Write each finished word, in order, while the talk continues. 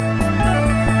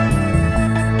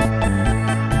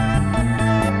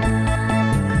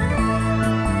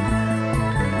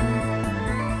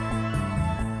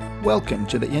Welcome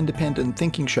to the Independent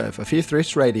Thinking Show for Fifth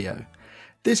Wrist Radio.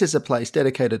 This is a place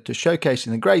dedicated to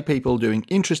showcasing the great people doing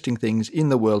interesting things in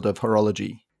the world of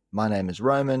horology. My name is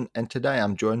Roman, and today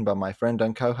I'm joined by my friend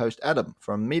and co-host Adam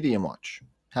from Medium Watch.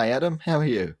 Hey Adam, how are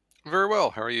you? Very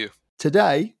well, how are you?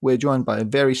 Today we're joined by a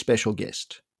very special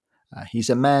guest. He's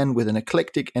a man with an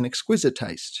eclectic and exquisite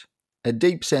taste, a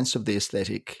deep sense of the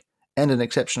aesthetic, and an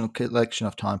exceptional collection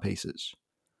of timepieces.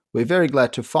 We're very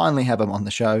glad to finally have him on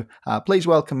the show. Please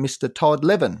welcome Mr. Todd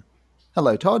Levin.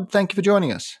 Hello, Todd. Thank you for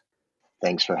joining us.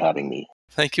 Thanks for having me.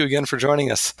 Thank you again for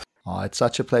joining us. Oh, it's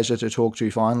such a pleasure to talk to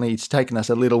you finally. It's taken us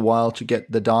a little while to get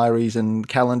the diaries and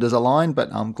calendars aligned, but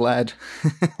I'm glad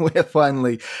we're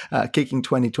finally kicking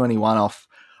 2021 off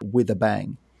with a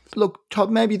bang. Look,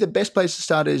 Todd, maybe the best place to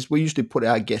start is we usually put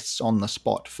our guests on the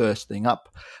spot first thing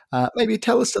up. Maybe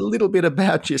tell us a little bit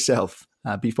about yourself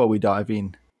before we dive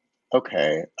in.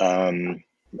 Okay. A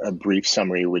brief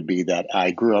summary would be that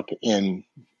I grew up in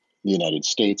the United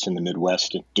States, in the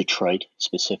Midwest, Detroit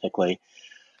specifically,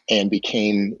 and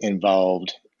became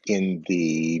involved in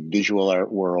the visual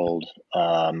art world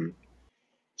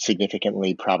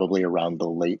significantly probably around the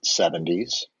late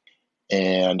 70s.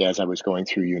 And as I was going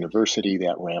through university,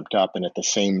 that ramped up. And at the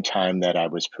same time that I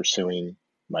was pursuing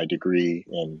my degree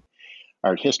in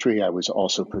art history, I was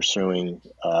also pursuing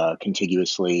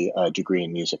contiguously a degree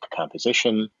in music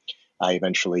composition. I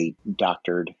eventually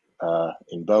doctored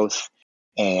in both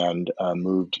and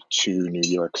moved to New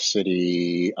York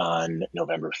City on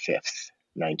November 5th,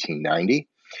 1990.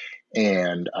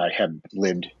 And I have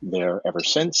lived there ever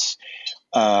since.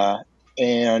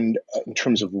 And in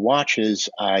terms of watches,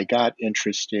 I got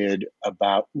interested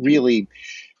about really,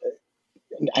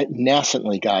 I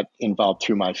nascently got involved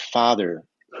through my father,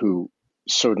 who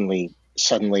suddenly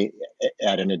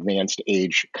at an advanced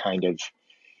age kind of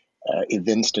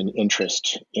evinced an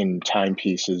interest in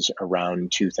timepieces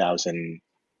around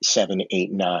 2007,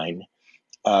 8, 9.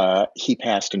 He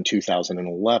passed in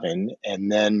 2011,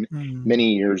 and then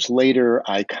many years later,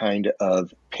 I kind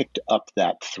of picked up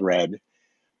that thread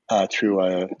through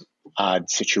a odd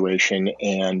situation,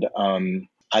 and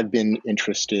I've been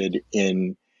interested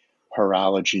in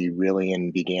horology really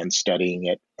and began studying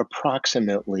it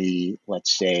approximately,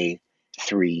 let's say,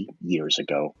 3 years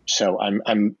ago. So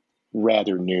I'm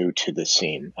rather new to the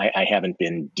scene. I haven't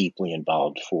been deeply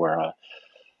involved for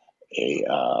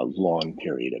a long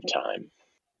period of time.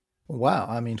 Wow,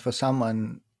 I mean, for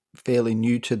someone fairly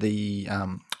new to the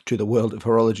world of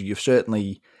horology, you've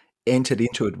certainly entered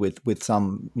into it with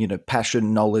some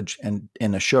passion, knowledge, and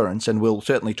assurance. And we'll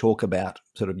certainly talk about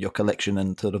sort of your collection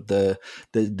and sort of the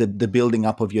building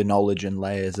up of your knowledge and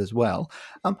layers as well.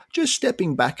 Just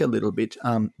stepping back a little bit,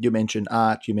 you mentioned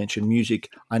art, you mentioned music.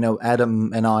 I know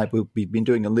Adam and we've been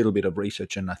doing a little bit of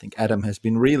research, and I think Adam has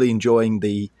been really enjoying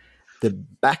the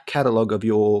back catalogue of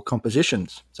your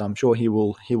compositions. So I'm sure he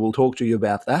will talk to you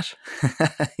about that.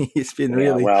 He's been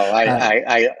really well.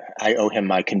 I owe him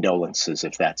my condolences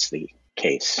if that's the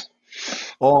case.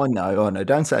 Oh no!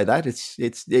 Don't say that.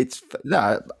 It's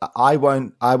no. I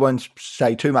won't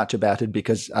say too much about it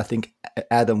because I think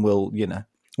Adam will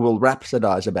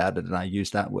rhapsodize about it, and I use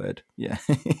that word. Yeah,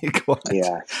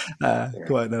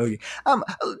 quite no.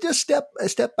 Just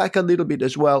step back a little bit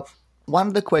as well. One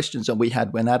of the questions that we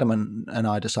had when Adam and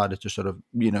I decided to sort of,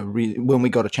 when we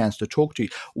got a chance to talk to you,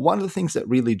 one of the things that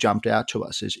really jumped out to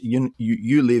us is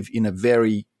you live in a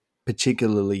very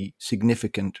particularly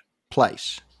significant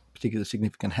place, particularly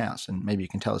significant house, and maybe you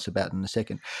can tell us about it in a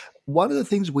second. One of the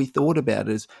things we thought about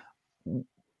is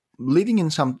living in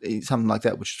something like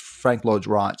that, which Frank Lodge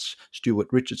writes, Stuart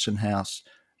Richardson House.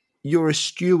 You're a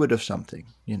steward of something,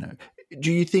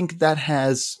 Do you think that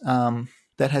has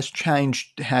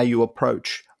changed how you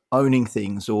approach owning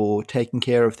things or taking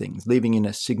care of things, living in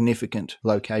a significant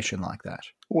location like that?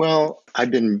 Well,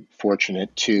 I've been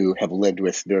fortunate to have lived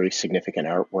with very significant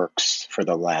artworks for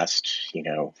the last,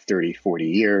 30, 40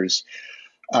 years.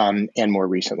 And more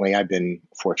recently, I've been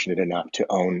fortunate enough to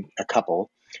own a couple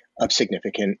of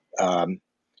significant,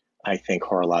 I think,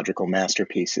 horological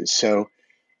masterpieces. So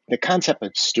the concept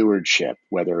of stewardship,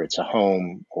 whether it's a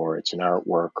home or it's an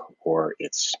artwork or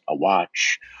it's a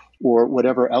watch or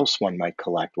whatever else one might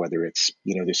collect, whether it's,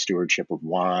 the stewardship of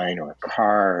wine or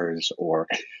cars or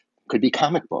could be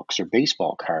comic books or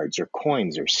baseball cards or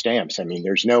coins or stamps. I mean,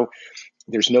 there's no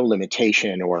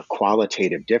limitation or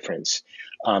qualitative difference.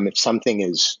 If something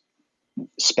is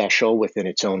special within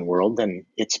its own world, then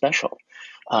it's special.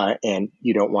 And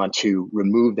you don't want to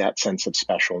remove that sense of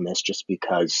specialness just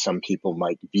because some people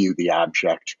might view the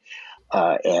object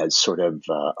as sort of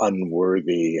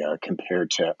unworthy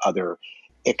compared to other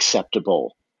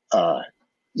acceptable,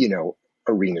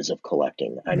 arenas of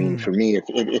collecting. I mean, Mm. for me, if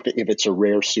it's a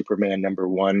rare Superman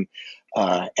 #1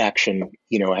 action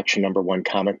 #1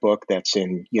 comic book that's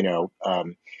in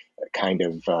kind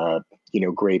of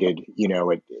graded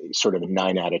at sort of a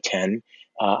 9 out of 10.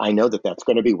 I know that that's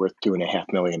going to be worth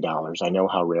 $2.5 million. I know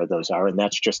how rare those are, and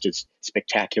that's just as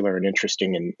spectacular and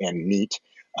interesting and neat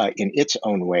in its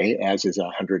own way as is a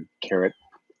 100 carat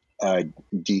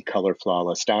D color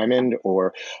flawless diamond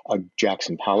or a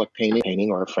Jackson Pollock painting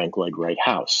or a Frank Lloyd Wright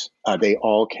house. They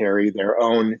all carry their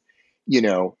own,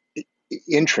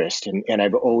 interest, and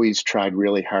I've always tried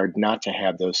really hard not to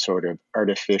have those sort of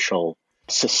artificial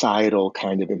societal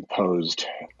kind of imposed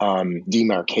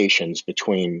demarcations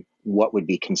between what would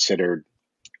be considered,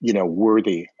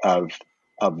 worthy of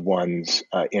one's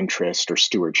interest or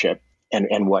stewardship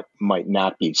and what might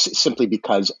not be, simply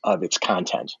because of its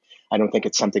content. I don't think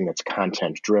it's something that's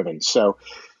content driven. So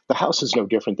the house is no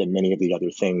different than many of the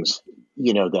other things,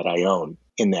 that I own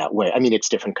in that way. I mean, it's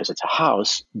different because it's a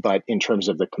house, but in terms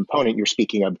of the component you're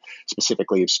speaking of,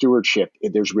 specifically of stewardship,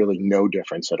 there's really no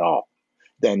difference at all.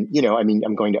 Then,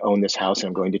 I'm going to own this house and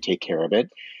I'm going to take care of it.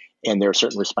 And there are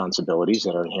certain responsibilities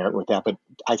that are inherent with that. But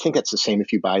I think it's the same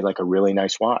if you buy like a really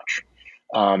nice watch.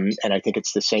 And I think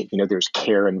it's the same, there's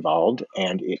care involved,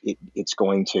 and it's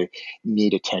going to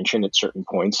need attention at certain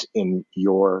points in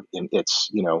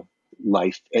its,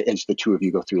 life as the two of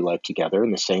you go through life together,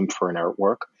 and the same for an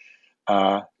artwork.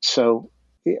 So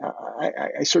yeah,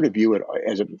 I sort of view it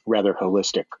as a rather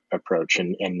holistic approach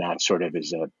and not sort of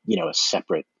as a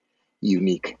separate,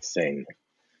 unique thing.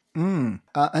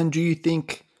 And do you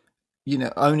think,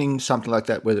 owning something like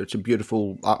that, whether it's a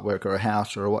beautiful artwork or a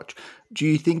house or a watch, do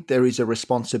you think there is a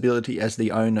responsibility as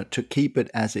the owner to keep it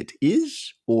as it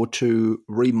is or to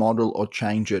remodel or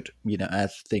change it,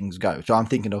 as things go? So I'm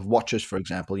thinking of watches, for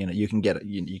example. You can get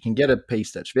you can get a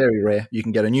piece that's very rare. You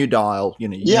can get a new dial. You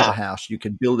have a Yeah, house. You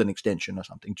can build an extension or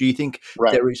something. Do you think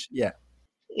right. there is? Yeah.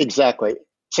 Exactly.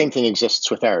 Same thing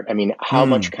exists with art. I mean, how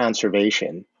much Mm,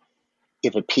 conservation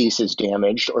if a piece is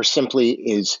damaged or simply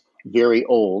is very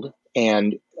old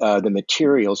and the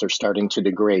materials are starting to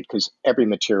degrade because every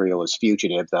material is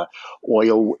fugitive. The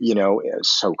oil,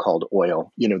 so-called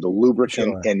oil, the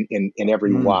lubricant sure. in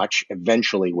every Mm, watch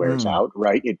eventually wears mm, out,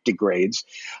 right? It degrades.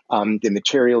 The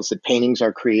materials that paintings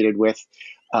are created with,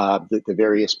 the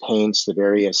various paints, the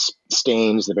various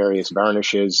stains, the various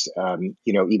varnishes,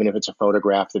 even if it's a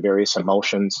photograph, the various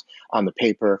emulsions on the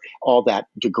paper, all that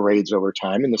degrades over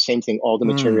time. And the same thing, all the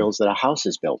mm. materials that a house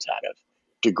is built out of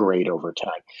degrade over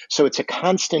time. So this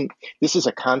is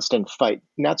a constant fight,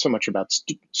 not so much about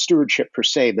stewardship per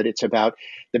se, but it's about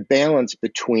the balance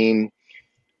between,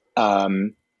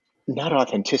 not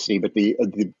authenticity, but the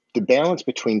balance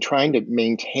between trying to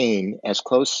maintain as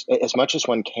much as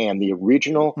one can, the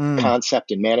original Mm.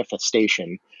 concept and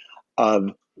manifestation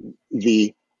of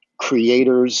the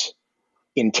creator's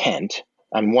intent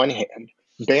on one hand,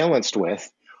 balanced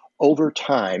with over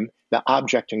time, the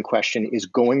object in question is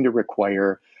going to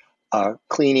require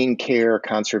cleaning, care,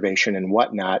 conservation, and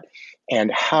whatnot.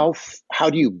 And how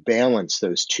do you balance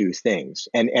those two things?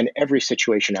 And every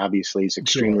situation obviously is Sure.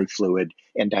 extremely fluid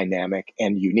and dynamic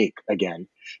and unique. Again,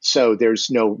 so there's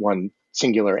no one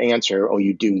singular answer. Oh,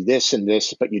 you do this and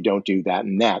this, but you don't do that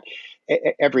and that.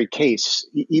 Every case,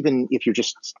 even if you're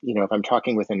just, if I'm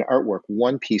talking with an artwork,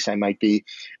 one painting,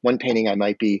 I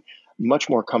might be much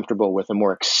more comfortable with a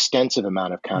more extensive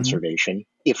amount of Mhm. conservation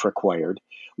if required,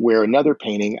 where another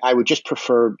painting, I would just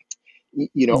prefer,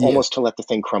 Yes. almost to let the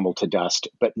thing crumble to dust,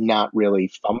 but not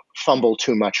really fumble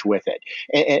too much with it.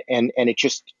 And it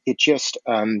just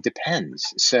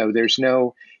depends. So there's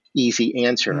no easy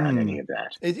answer on any Mm. of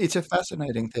that. It's a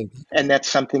fascinating thing. And that's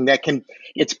something that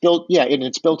it's built, yeah, and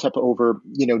it's built up over,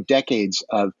 decades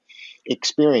of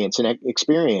experience. And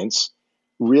experience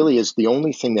really is the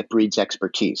only thing that breeds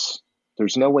expertise.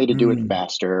 There's no way to do it Mm.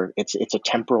 faster. It's a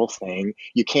temporal thing.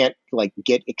 You can't like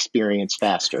get experience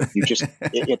faster.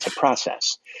 It's a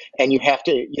process, and you have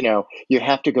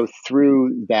to go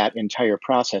through that entire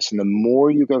process. And the more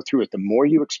you go through it, the more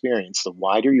you experience, the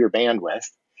wider your bandwidth.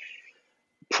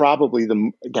 Probably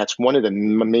that's one of the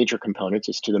major components,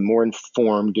 is to the more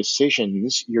informed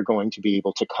decisions you're going to be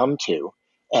able to come to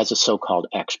as a so-called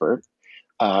expert,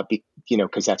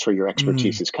 because that's where your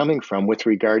expertise Mm. is coming from with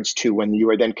regards to when you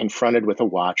are then confronted with a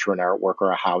watch or an artwork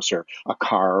or a house or a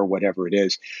car or whatever it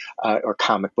is, or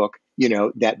comic book,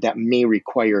 that may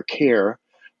require care,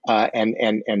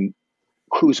 and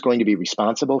who's going to be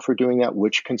responsible for doing that,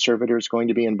 which conservator is going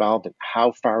to be involved, and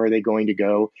how far are they going to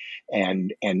go,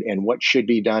 and what should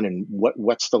be done, and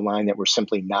what's the line that we're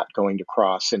simply not going to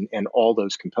cross, and all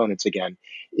those components. Again,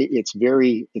 it's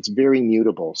very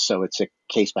mutable, so it's a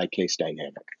case by case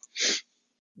dynamic.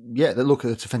 Yeah, look,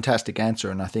 it's a fantastic answer,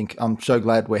 and I think I'm so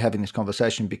glad we're having this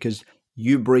conversation because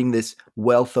you bring this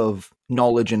wealth of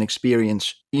knowledge and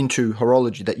experience into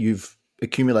horology that you've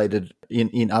accumulated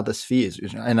in other spheres,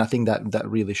 and I think that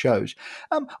really shows.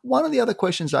 One of the other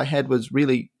questions I had was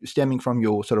really stemming from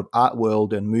your sort of art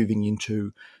world and moving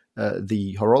into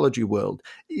the horology world,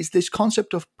 is this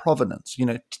concept of provenance.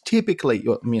 Typically,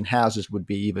 I mean, houses would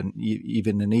be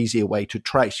even an easier way to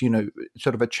trace,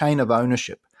 sort of a chain of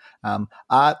ownership.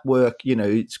 Artwork,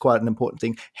 it's quite an important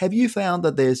thing. Have you found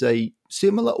that there's a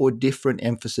similar or different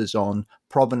emphasis on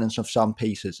provenance of some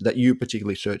pieces that you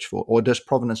particularly search for, or does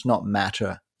provenance not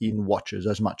matter in watches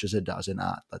as much as it does in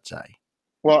art, let's say?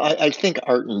 Well, I think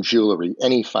art and jewelry,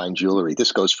 any fine jewelry,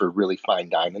 this goes for really fine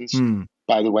diamonds,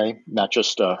 by the way, not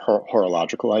just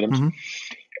horological items.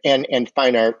 Mm-hmm. And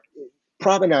fine art,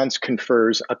 provenance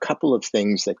confers a couple of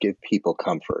things that give people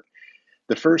comfort.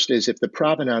 The first is if the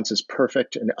provenance is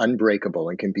perfect and unbreakable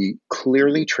and can be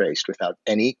clearly traced without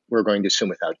any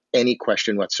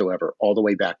question whatsoever, all the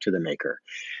way back to the maker,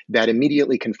 that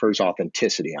immediately confers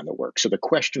authenticity on the work. So the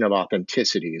question of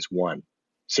authenticity is one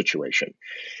situation.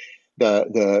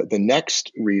 The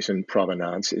next reason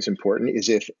provenance is important is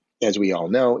if, as we all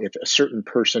know, if a certain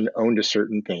person owned a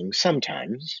certain thing,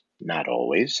 sometimes, not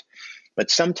always, but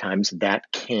sometimes that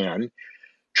can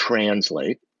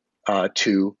translate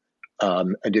to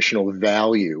additional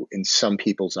value in some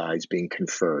people's eyes being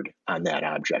conferred on that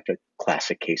object. A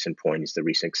classic case in point is the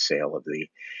recent sale of the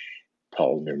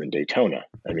Paul Newman Daytona.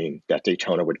 I mean, that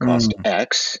Daytona would cost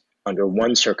X under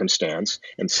one circumstance,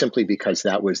 and simply because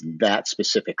that was that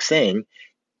specific thing,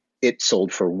 it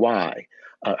sold for Y,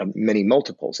 many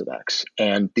multiples of X.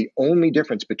 And the only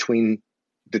difference between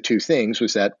the two things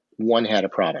was that one had a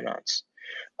provenance.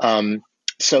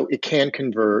 So it can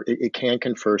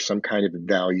confer some kind of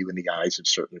value in the eyes of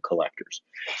certain collectors,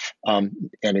 and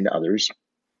in others,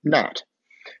 not.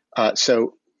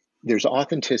 So there's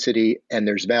authenticity and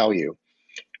there's value,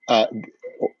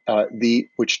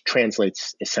 which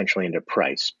translates essentially into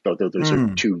price. Though those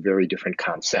are two very different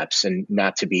concepts, and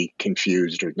not to be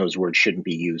confused, or those words shouldn't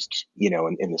be used,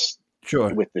 in this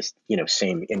with this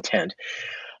same intent.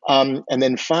 And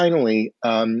then finally,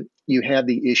 you have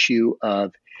the issue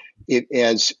of it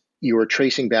as you are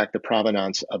tracing back the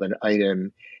provenance of an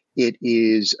item. It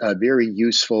is very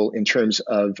useful in terms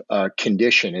of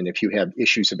condition. And if you have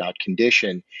issues about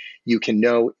condition, you can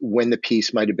know when the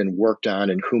piece might have been worked on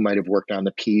and who might have worked on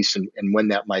the piece and when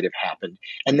that might have happened.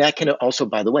 And that can also,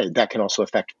 by the way,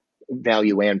 affect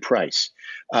value and price,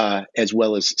 as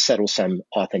well as settle some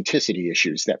authenticity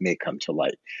issues that may come to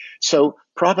light. So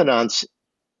provenance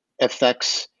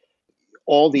affects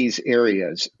all these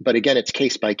areas, but again, it's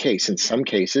case by case. In some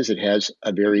cases, it has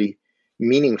a very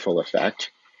meaningful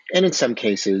effect, and in some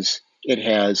cases, it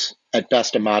has at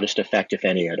best a modest effect, if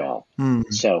any at all.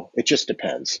 So it just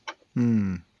depends.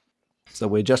 So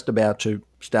we're just about to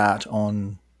start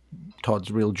on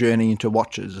Todd's real journey into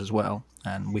watches as well,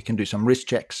 and we can do some wrist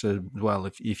checks as well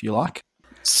if you like.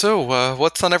 So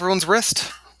what's on everyone's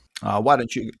wrist? Why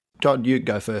don't you, Todd, you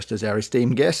go first as our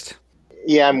esteemed guest.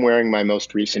 Yeah, I'm wearing my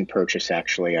most recent purchase,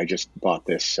 actually. I just bought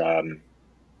this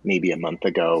maybe a month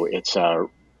ago. It's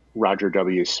Roger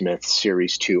W. Smith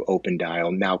Series 2 Open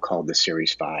Dial, now called the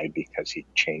Series 5 because he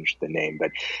changed the name. But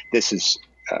this is,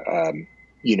 an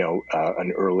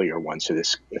earlier one. So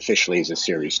this officially is a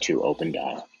Series 2 Open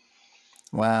Dial.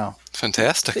 Wow.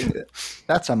 Fantastic.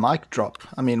 That's a mic drop.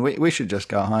 I mean, we should just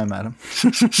go home, Adam.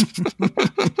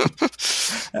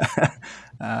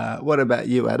 What about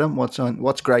you, Adam?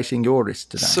 What's gracing your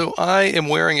wrist today? So I am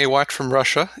wearing a watch from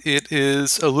Russia. It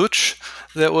is a Luch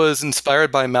that was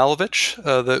inspired by Malevich,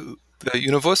 the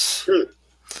Univos,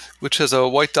 which has a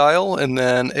white dial and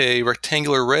then a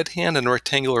rectangular red hand and a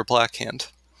rectangular black hand.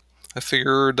 I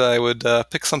figured I would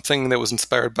pick something that was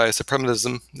inspired by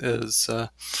suprematism as, the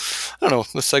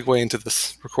segue into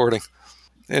this recording.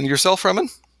 And yourself, Raman?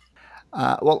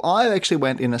 Well, I actually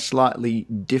went in a slightly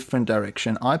different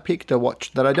direction. I picked a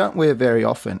watch that I don't wear very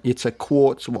often. It's a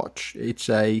quartz watch. It's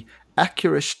a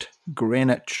Accurist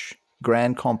Greenwich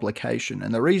Grand Complication.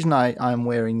 And the reason I'm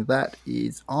wearing that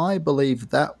is I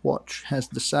believe that watch has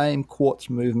the same quartz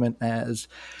movement as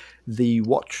the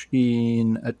watch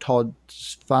in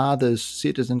Todd's father's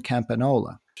Citizen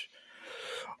Campanola.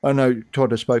 I know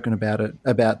Todd has spoken about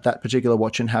that particular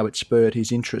watch and how it spurred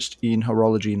his interest in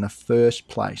horology in the first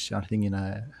place. I think in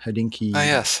a Hodinkee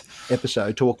yes.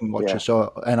 episode, talking watches.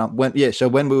 Yeah. So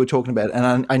when we were talking about it,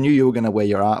 and I knew you were going to wear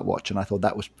your art watch, and I thought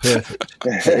that was perfect.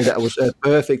 That was a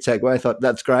perfect segue. I thought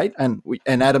that's great, and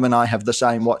Adam and I have the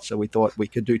same watch, so we thought we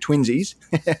could do twinsies.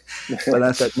 But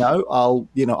I said no,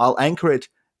 I'll anchor it.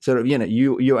 Sort of,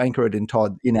 you anchor it in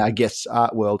Todd in our guest's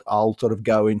art world. I'll sort of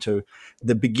go into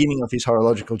the beginning of his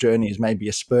horological journey as maybe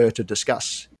a spur to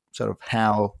discuss sort of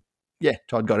how,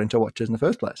 Todd got into watches in the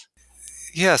first place.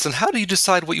 Yes, and how do you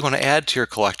decide what you want to add to your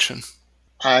collection?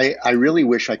 I really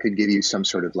wish I could give you some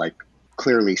sort of like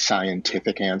clearly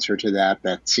scientific answer to that.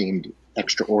 That seemed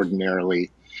extraordinarily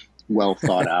well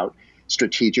thought out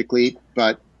strategically.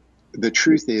 But the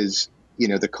truth is,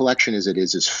 the collection as it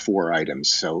is 4 items.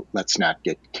 So let's not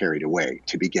get carried away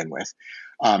to begin with.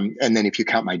 And then if you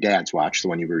count my dad's watch, the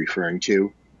one you were referring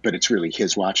to, but it's really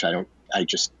his watch. I'm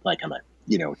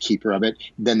a keeper of it.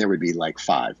 Then there would be like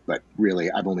 5, but really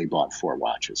I've only bought 4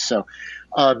 watches. So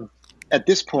at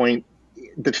this point,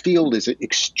 the field is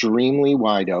extremely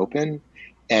wide open,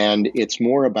 and it's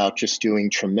more about just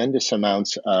doing tremendous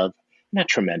amounts of, not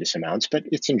tremendous amounts, but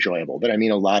it's enjoyable. But I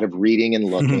mean, a lot of reading and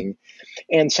looking.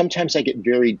 And sometimes I get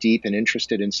very deep and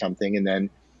interested in something, and then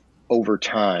over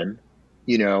time,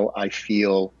 I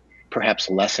feel perhaps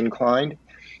less inclined.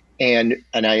 And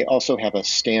I also have a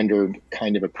standard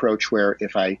kind of approach where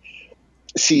if I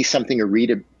see something or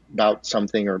read about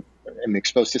something or am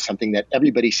exposed to something that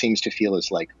everybody seems to feel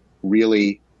is like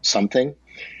really something,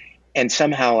 and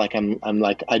somehow like I'm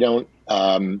like I don't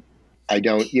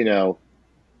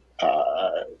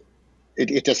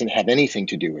it doesn't have anything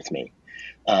to do with me.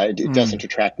 It doesn't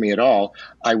attract me at all.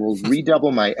 I will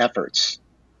redouble my efforts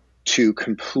to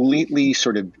completely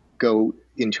sort of go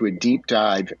into a deep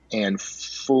dive and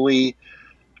fully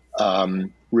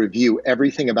review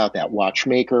everything about that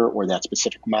watchmaker or that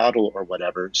specific model or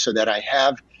whatever, so that I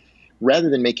have, rather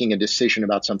than making a decision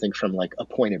about something from like a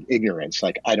point of ignorance,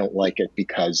 like I don't like it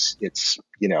because it's,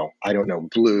 I don't know,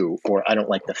 blue, or I don't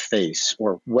like the face,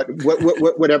 or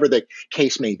whatever the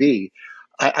case may be.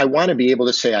 I want to be able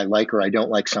to say I like or I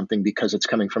don't like something because it's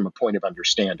coming from a point of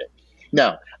understanding.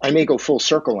 Now, I may go full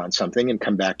circle on something and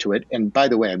come back to it. And by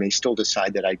the way, I may still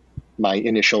decide that my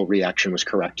initial reaction was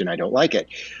correct and I don't like it.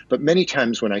 But many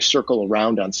times when I circle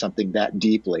around on something that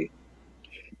deeply,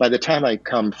 by the time I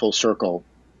come full circle,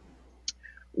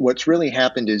 what's really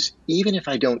happened is, even if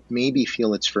I don't maybe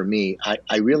feel it's for me,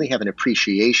 I really have an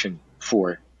appreciation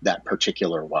for that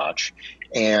particular watch.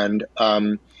 And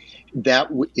that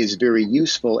is very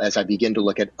useful as I begin to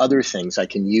look at other things. I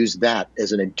can use that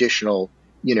as an additional,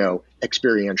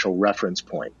 experiential reference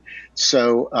point.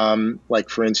 So, like,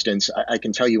 for instance, I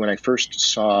can tell you when I first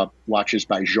saw watches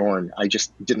by Journe, I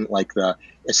just didn't like the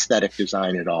aesthetic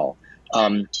design at all.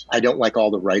 I don't like all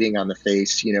the writing on the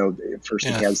face. First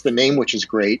it has the name, which is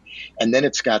great, and then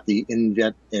it's got the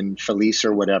Invent Infelice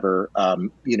or whatever,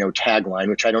 tagline,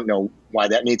 which I don't know why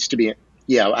that needs to be.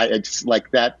 It's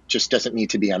like that just doesn't need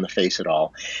to be on the face at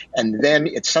all. And then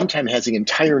it sometimes has the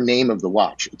entire name of the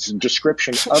watch. It's a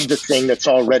description of the thing that's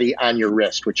already on your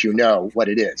wrist, which you know what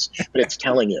it is, but it's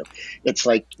telling you. It's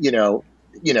like, so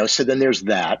then there's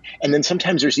that. And then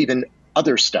sometimes there's even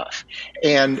other stuff.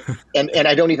 And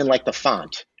I don't even like the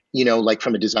font, like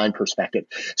from a design perspective.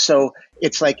 So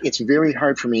it's like, it's very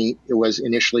hard for me, it was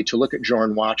initially, to look at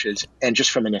Journe watches and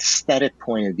just from an aesthetic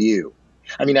point of view.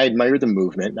 I mean, I admire the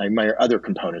movement, I admire other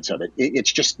components of it.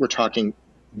 It's just, we're talking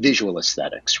visual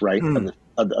aesthetics, right?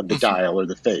 Of the dial or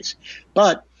the face.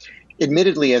 But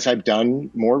admittedly, as I've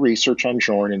done more research on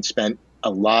Journe and spent a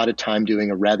lot of time doing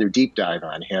a rather deep dive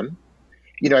on him,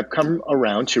 I've come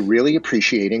around to really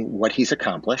appreciating what he's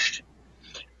accomplished.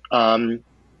 I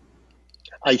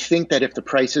think that if the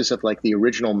prices of like the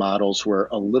original models were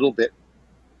a little bit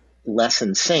less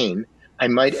insane, I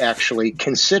might actually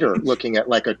consider looking at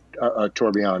like a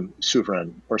Tourbillon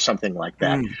Souverain or something like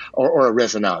that, or a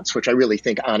Resonance, which I really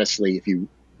think, honestly, if you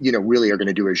really are going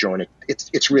to do a Journe,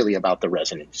 it's really about the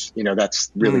resonance.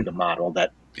 That's really the model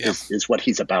that is what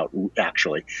he's about,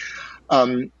 actually.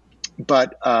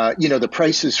 But the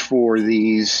prices for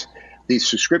these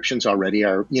subscriptions already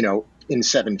are, in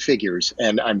 7 figures,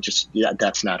 and I'm just,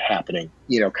 that's not happening,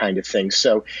 kind of thing.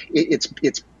 So it's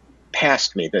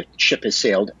past me. The ship has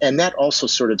sailed, and that also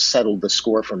sort of settled the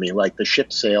score for me. Like, the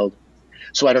ship sailed,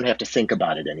 so I don't have to think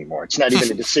about it anymore. It's not even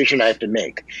a decision I have to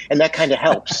make, and that kind of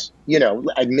helps,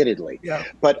 admittedly. Yeah.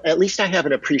 But at least I have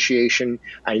an appreciation.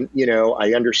 I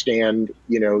understand,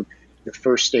 the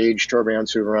first stage, strawberry on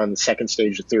Souveron, the second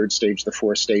stage, the third stage, the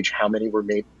fourth stage, how many were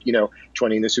made,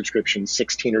 20 in the subscription,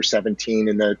 16 or 17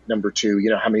 in the number two,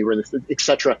 how many were in the, et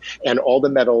cetera, and all the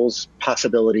medals,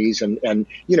 possibilities, and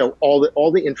all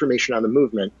the information on the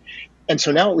movement. And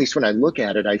so now, at least when I look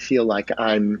at it, I feel like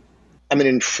I'm an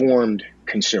informed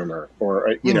consumer,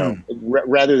 or,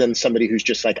 rather than somebody who's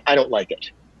just like, I don't like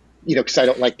it. Because I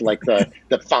don't like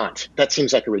the font. That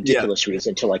seems like a ridiculous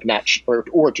reason to not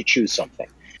or to choose something.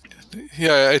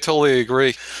 Yeah, I totally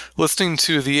agree. Listening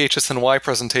to the HSNY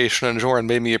presentation on Joran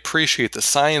made me appreciate the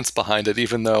science behind it,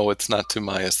 even though it's not to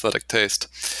my aesthetic taste.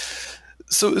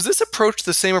 So is this approach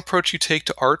the same approach you take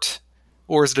to art,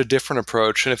 or is it a different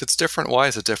approach? And if it's different, why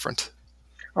is it different?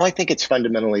 Well, I think it's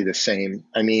fundamentally the same.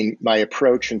 I mean, my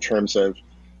approach in terms of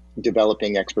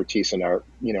developing expertise in art,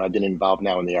 I've been involved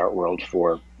now in the art world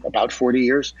for about 40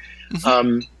 years.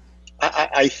 Mm-hmm.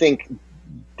 I think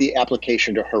the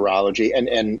application to horology,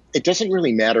 and it doesn't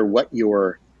really matter what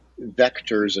your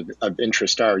vectors of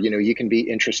interest are. You can be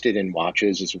interested in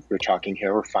watches, as we're talking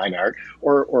here, or fine art,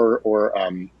 or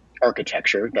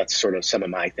architecture. That's sort of some of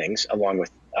my things, along with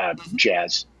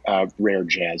jazz, rare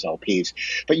jazz LPs.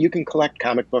 But you can collect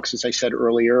comic books, as I said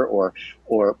earlier, or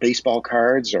baseball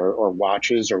cards, or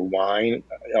watches, or wine,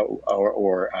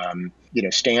 or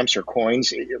stamps or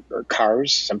coins, or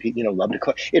cars. Some people, love to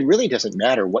collect. It really doesn't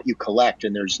matter what you collect.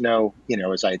 And there's no,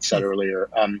 as I had said earlier,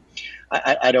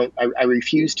 I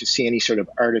refuse to see any sort of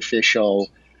artificial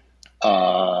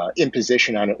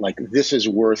imposition on it. Like, this is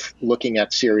worth looking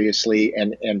at seriously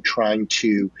and trying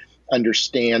to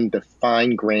understand the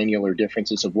fine granular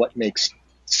differences of what makes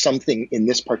something in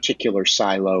this particular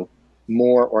silo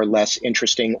more or less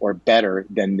interesting or better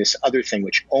than this other thing,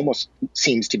 which almost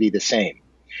seems to be the same.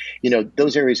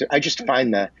 Those areas, I just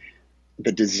find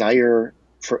the desire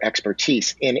for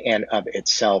expertise in and of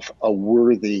itself a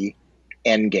worthy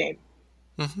end game.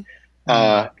 Mm-hmm.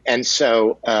 And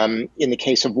so in the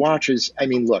case of watches, I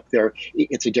mean, look,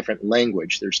 it's a different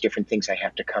language. There's different things I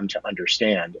have to come to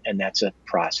understand, and that's a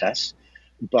process.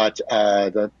 But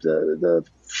the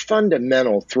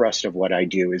fundamental thrust of what I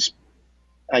do is,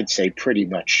 I'd say, pretty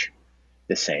much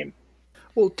the same.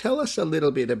 Well, tell us a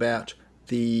little bit about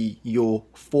your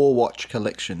 4-watch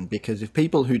collection, because if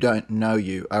people who don't know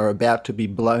you are about to be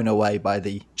blown away by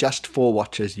the just 4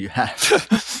 watches you have,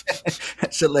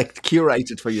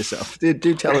 curated for yourself.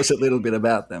 Do tell us a little bit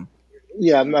about them.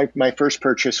 Yeah, my first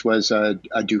purchase was a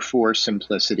Dufour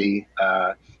Simplicity.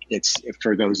 It's,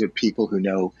 for those of people who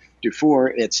know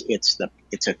Dufour, it's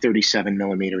a 37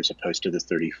 millimeter as opposed to the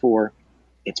 34.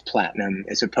 It's platinum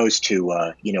as opposed to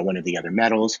one of the other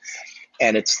metals,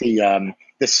 and it's the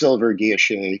silver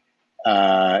guilloche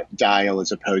dial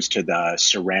as opposed to the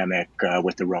ceramic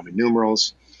with the Roman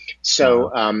numerals.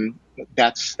 So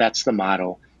that's the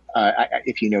model.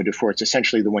 If you know Dufour, it's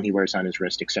essentially the one he wears on his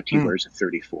wrist, except he wears a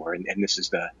 34, and this is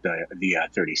the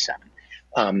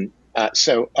 37.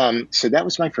 So that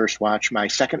was my first watch. My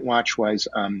second watch was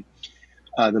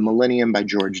the Millennium by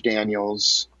George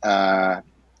Daniels.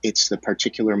 It's the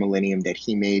particular Millennium that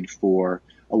he made for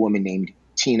a woman named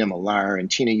Tina Millar, and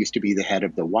Tina used to be the head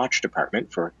of the watch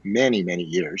department for many, many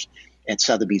years at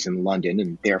Sotheby's in London,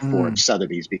 and therefore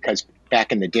Sotheby's, because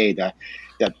back in the day, the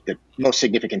most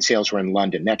significant sales were in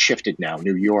London. That shifted now.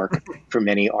 New York for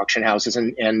many auction houses,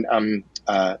 and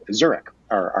Zurich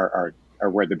are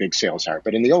where the big sales are.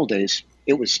 But in the old days,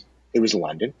 it was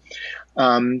London.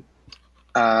 And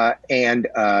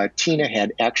Tina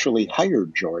had actually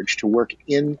hired George to work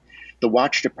in the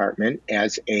watch department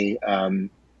as a,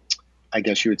 I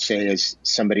guess you would say, as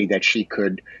somebody that she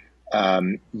could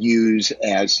use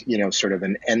as, sort of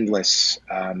an endless,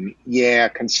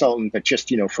 consultant, but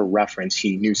just, for reference.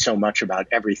 He knew so much about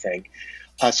everything.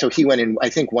 So he went in, I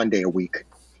think, one day a week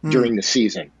during the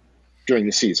season,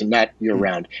 not year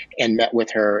round, and met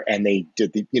with her, and they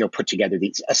did put together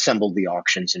assembled the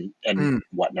auctions and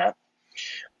whatnot.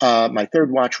 My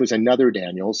third watch was another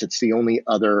Daniels. It's the only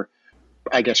other,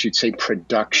 I guess you'd say,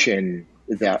 production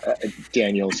that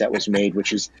Daniels that was made,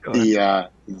 which is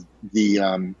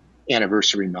the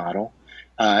anniversary model.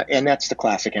 And that's the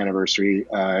classic anniversary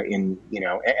in,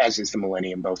 as is the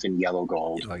Millennium, both in yellow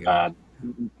gold,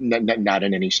 not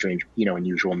in any strange,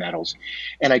 unusual metals.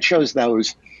 And I chose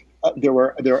those.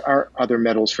 There are other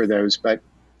metals for those, but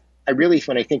I really,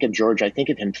 when I think of George, I think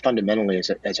of him fundamentally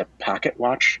as a pocket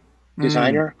watch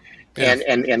designer. Yes.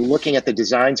 And looking at the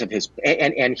designs of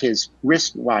his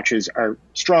wrist watches are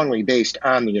strongly based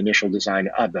on the initial design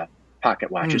of the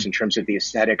pocket watches in terms of the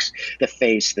aesthetics, the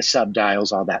face, the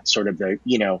subdials, all that sort of the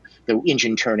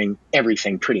engine turning,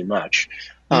 everything pretty much.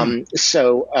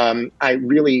 So I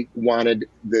really wanted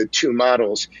the two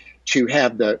models to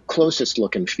have the closest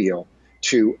look and feel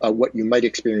to what you might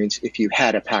experience if you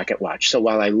had a pocket watch. So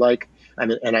while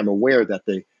I'm aware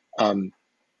that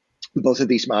both of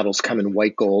these models come in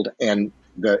white gold, and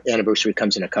the Anniversary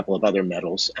comes in a couple of other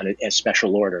metals on a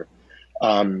special order.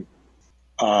 I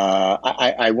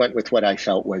went with what I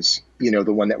felt was, the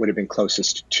one that would have been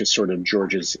closest to sort of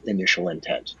George's initial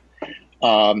intent.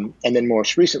 And then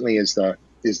most recently is the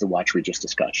watch we just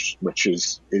discussed, which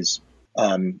is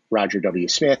Roger W.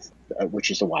 Smith,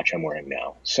 which is the watch I'm wearing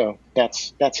now. So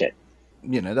that's it.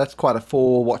 That's quite a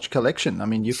 4-watch collection. I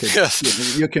mean, you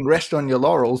can rest on your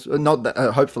laurels. Not that,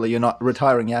 hopefully you're not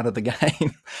retiring out of the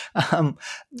game.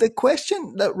 The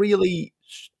question that really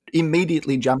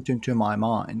immediately jumped into my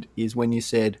mind is when you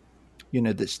said,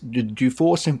 this the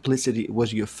Dufour Simplicity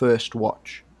was your first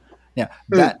watch. Now,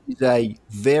 that is a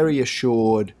very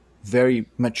assured, very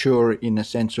mature in a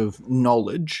sense of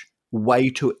knowledge way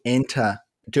to enter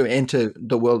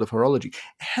the world of horology.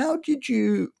 How did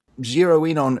you zero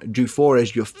in on Dufour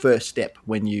as your first step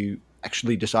when you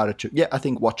actually decided to, I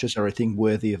think watches are a thing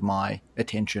worthy of my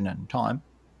attention and time?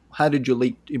 How did you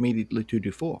leap immediately to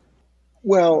Dufour?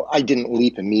 Well, I didn't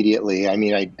leap immediately. I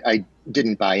mean, I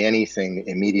didn't buy anything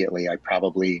immediately. I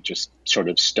probably just sort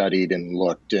of studied and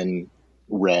looked and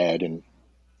read and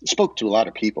spoke to a lot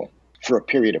of people for a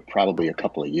period of probably a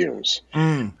couple of years.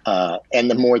 And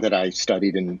the more that I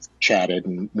studied and chatted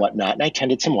and whatnot, and I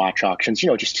attended some watch auctions,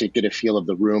 just to get a feel of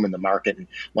the room and the market, and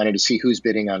wanted to see who's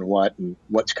bidding on what and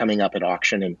what's coming up at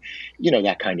auction and,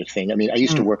 that kind of thing. I mean, I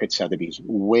used to work at Sotheby's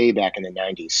way back in the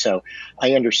 90s. So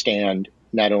I understand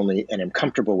not only, and I'm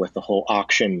comfortable with the whole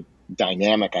auction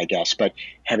dynamic, I guess, but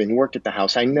having worked at the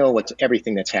house, I know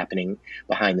everything that's happening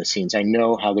behind the scenes. I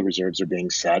know how the reserves are being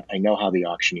set. I know how the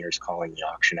auctioneer is calling the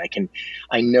auction.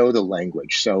 I know the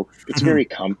language. So it's a very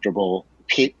comfortable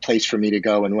place for me to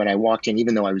go. And when I walked in,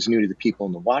 even though I was new to the people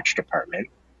in the watch department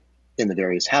in the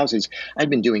various houses, I'd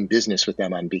been doing business with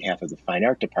them on behalf of the fine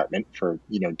art department for,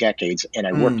 decades. And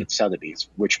I worked at Sotheby's,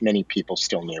 which many people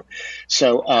still knew.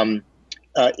 So,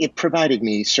 it provided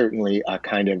me certainly a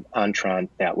kind of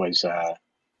entrant that was,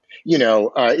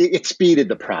 it speeded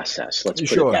the process. Let's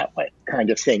put it that way, kind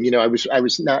of thing. I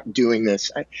was not doing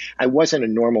this. I wasn't a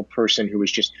normal person who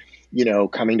was just,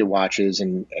 coming to watches,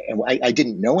 and I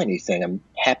didn't know anything. I'm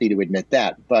happy to admit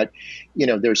that. But,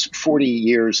 there's 40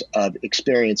 years of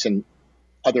experience in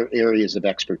other areas of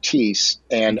expertise,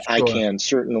 and I can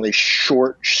certainly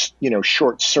short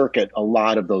circuit a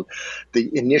lot of the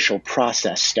initial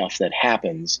process stuff that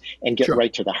happens and get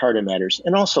right to the heart of matters.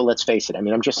 And also, let's face it, I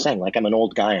mean, I'm just saying, like, I'm an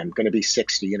old guy. I'm going to be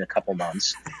 60 in a couple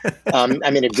months. I'm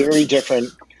at a very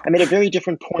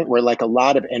different point where, like, a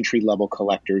lot of entry level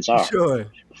collectors are.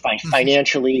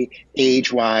 Financially,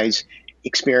 age wise,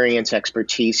 experience,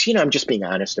 expertise, I'm just being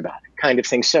honest about it, kind of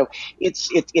thing. So it's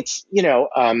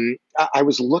I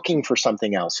was looking for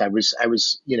something else. I was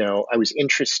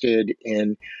interested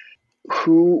in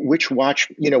which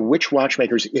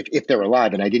watchmakers, if they're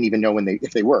alive, and I didn't even know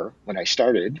if they were when I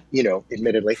started,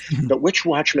 admittedly, but which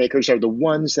watchmakers are the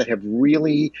ones that have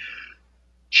really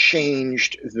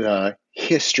changed the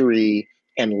history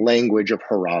and language of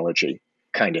horology,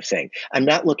 kind of thing. I'm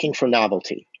not looking for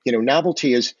novelty.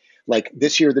 Novelty is, like,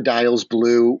 this year the dial's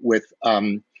blue with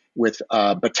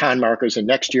baton markers, and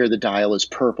next year the dial is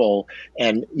purple,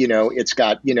 and it's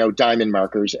got diamond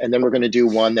markers, and then we're going to do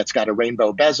one that's got a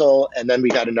rainbow bezel, and then we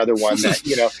got another one that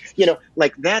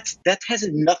like that has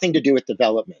nothing to do with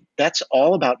development. That's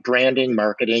all about branding,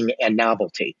 marketing, and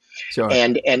novelty,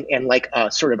 and like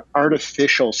a sort of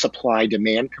artificial supply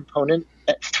demand component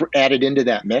added into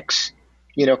that mix,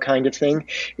 kind of thing,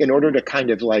 in order to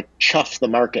kind of like chuff the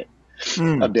market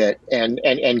a bit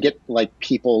and get like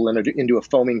people into a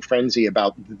foaming frenzy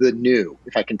about the new,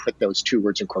 if I can put those two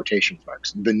words in quotation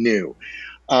marks, the new,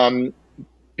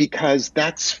 because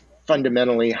that's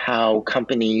fundamentally how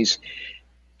companies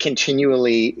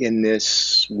continually in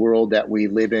this world that we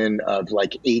live in of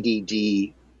like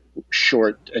ADD,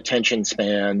 short attention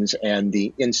spans, and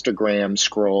the Instagram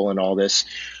scroll and all this,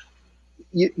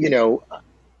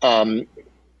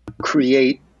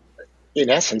 create, in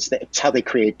essence, that's how they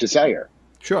create desire.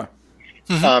 Sure.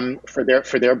 For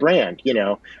their brand,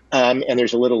 and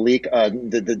there's a little leak.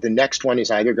 The next one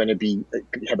is either going to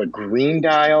have a green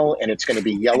dial and it's going to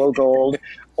be yellow gold,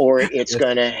 or it's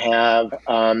going to have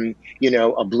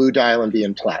a blue dial and be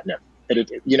in platinum.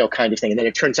 Kind of thing. And then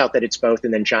it turns out that it's both.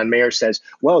 And then John Mayer says,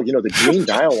 well, the green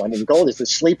dial one in gold is the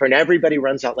sleeper, and everybody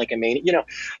runs out like a maniac.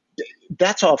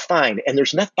 That's all fine. And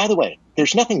by the way,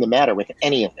 there's nothing the matter with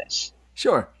any of this.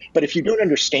 Sure. But if you don't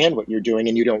understand what you're doing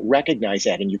and you don't recognize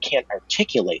that and you can't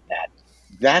articulate that,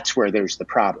 that's where there's the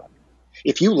problem.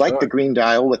 If you like Sure. the green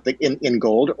dial with the in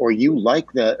gold, or you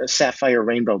like the sapphire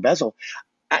rainbow bezel,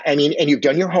 I mean, and you've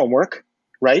done your homework,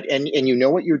 right? And you know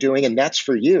what you're doing, and that's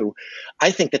for you.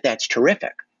 I think that that's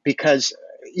terrific because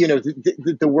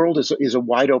the world is a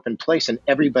wide open place, and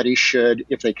everybody should,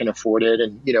 if they can afford it,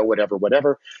 and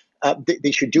whatever,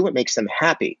 they should do what makes them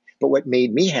happy. But what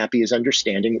made me happy is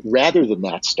understanding, rather than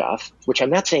that stuff, which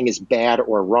I'm not saying is bad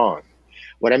or wrong.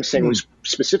 What I'm saying was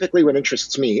specifically what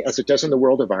interests me, as it does in the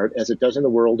world of art, as it does in the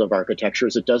world of architecture,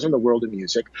 as it does in the world of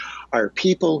music, are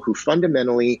people who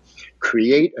fundamentally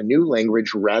create a new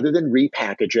language rather than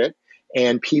repackage it,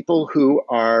 and people who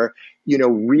are,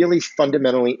 really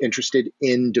fundamentally interested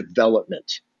in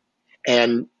development.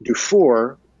 And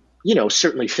Dufour,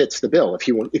 certainly fits the bill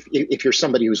if you're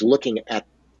somebody who's looking at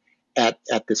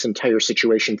this entire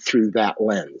situation through that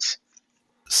lens.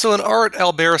 So in art,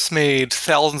 Alberus made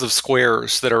thousands of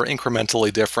squares that are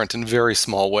incrementally different in very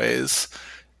small ways.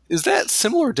 Is that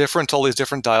similar or different to all these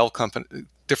different dial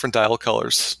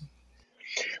colors?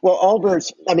 Well,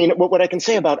 Albers, I mean, what I can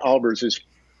say about Albers is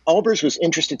Albers was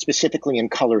interested specifically in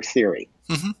color theory.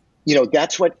 Mm-hmm.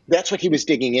 That's what he was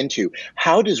digging into.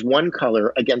 How does one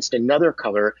color against another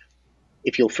color,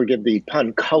 if you'll forgive the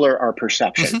pun, color our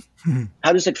perception? Mm-hmm.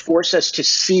 How does it force us to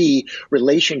see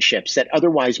relationships that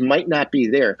otherwise might not be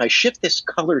there? If I shift this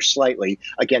color slightly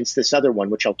against this other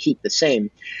one, which I'll keep the same,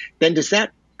 then does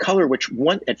that color, which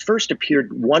at first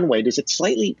appeared one way, does it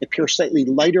appear slightly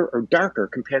lighter or darker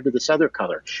compared to this other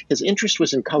color? His interest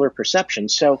was in color perception.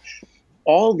 So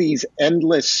all these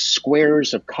endless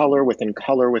squares of color within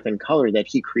color within color that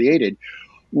he created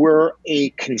were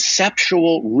a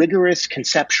rigorous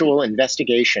conceptual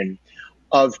investigation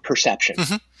of perception.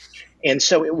 Mm-hmm. And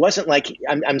so it wasn't like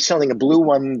I'm selling a blue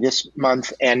one this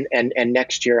month and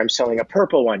next year I'm selling a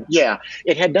purple one. Yeah,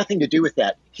 it had nothing to do with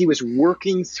that. He was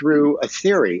working through a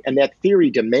theory, and that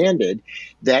theory demanded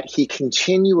that he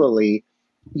continually,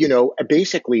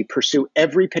 basically pursue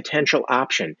every potential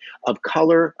option of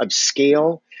color, of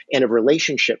scale, and of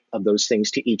relationship of those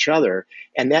things to each other.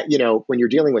 And that, when you're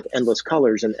dealing with endless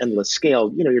colors and endless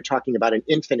scale, you're talking about an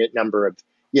infinite number of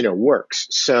works.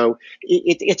 So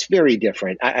it's very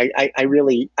different. I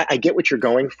really get what you're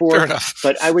going for. Fair enough.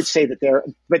 But I would say that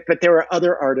there are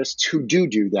other artists who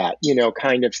do that,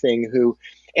 kind of thing,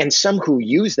 and some who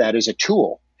use that as a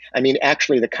tool. I mean,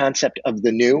 actually, the concept of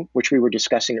the new, which we were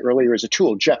discussing earlier, is a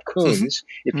tool. Jeff Koons,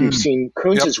 if you've seen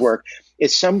Koons's work,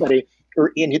 is somebody.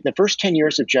 In the first 10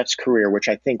 years of Jeff's career, which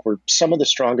I think were some of the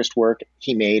strongest work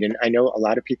he made, and I know a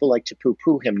lot of people like to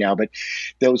poo-poo him now, but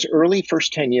those early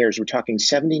first 10 years, we're talking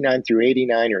 79 through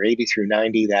 89 or 80 through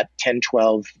 90, that 10,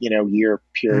 12, year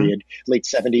period, late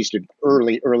 70s to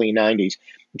early 90s,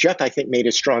 Jeff, I think, made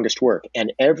his strongest work.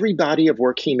 And every body of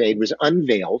work he made was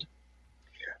unveiled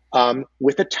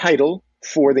with a title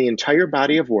for the entire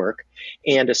body of work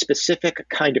and a specific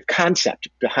kind of concept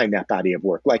behind that body of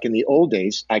work. Like in the old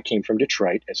days, I came from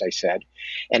Detroit, as I said,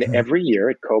 and every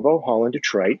year at Cobo Hall in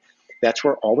Detroit, that's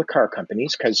where all the car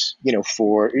companies, because,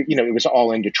 it was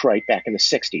all in Detroit back in the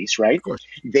 60s, right? Of course.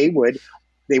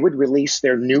 They would release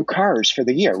their new cars for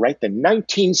the year, right? The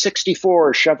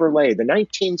 1964 Chevrolet, the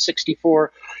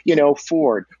 1964,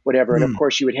 Ford, whatever. And of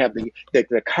course, you would have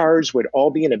the cars would all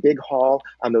be in a big hall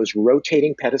on those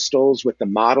rotating pedestals with the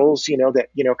models, that,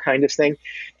 kind of thing.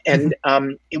 And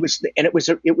it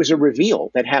was a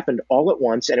reveal that happened all at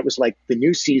once. And it was like the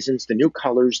new seasons, the new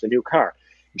colors, the new car.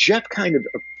 Jeff kind of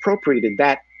appropriated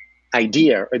that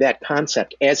idea or that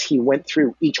concept as he went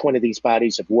through each one of these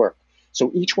bodies of work. So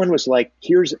each one was like,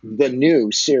 here's the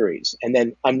new series, and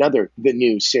then the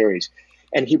new series.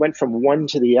 And he went from one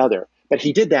to the other. But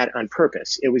he did that on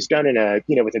purpose. It was done in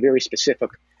with a very specific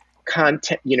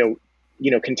content,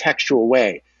 contextual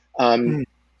way.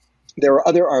 There are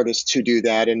other artists who do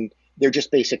that, and they're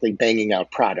just basically banging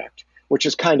out product, which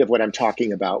is kind of what I'm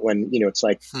talking about when, it's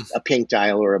like a pink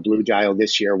dial or a blue dial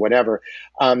this year, whatever.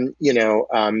 There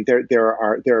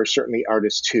are certainly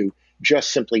artists who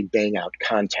just simply bang out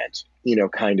content,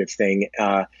 kind of thing,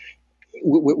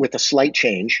 with a slight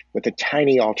change, with a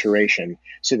tiny alteration.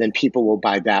 So then people will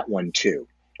buy that one too.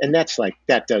 And that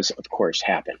does, of course,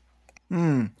 happen.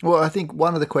 Well, I think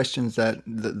one of the questions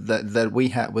that we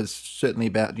had was certainly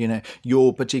about,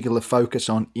 your particular focus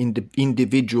on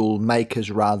individual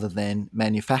makers rather than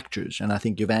manufacturers. And I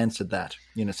think you've answered that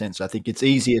in a sense. I think it's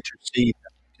easier to see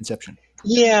that conception.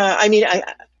 Yeah, I mean,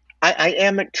 I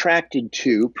am attracted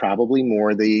to probably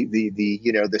more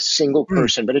the single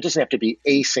person, but it doesn't have to be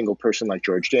a single person like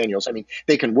George Daniels. I mean,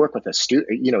 they can work with a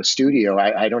studio.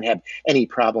 I don't have any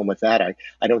problem with that.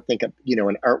 I don't think an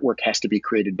artwork has to be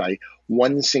created by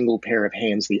one single pair of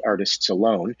hands, the artists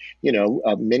alone.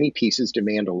 Many pieces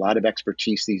demand a lot of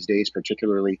expertise these days,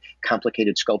 particularly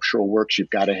complicated sculptural works. You've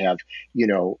got to have,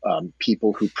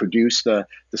 people who produce the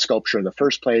sculpture in the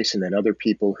first place, and then other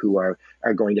people who are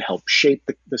going to help shape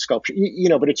the sculpture,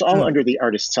 but it's all under the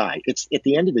artist's eye. It's, at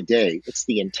the end of the day, it's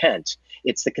the intent.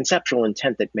 It's the conceptual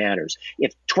intent that matters.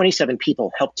 If 27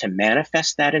 people help to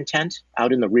manifest that intent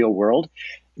out in the real world,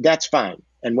 that's fine.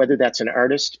 And whether that's an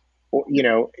artist or,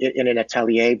 in an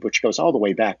atelier, which goes all the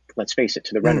way back, let's face it,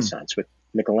 to the Renaissance with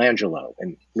Michelangelo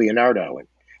and Leonardo, and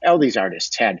all these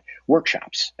artists had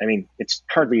workshops. I mean, it's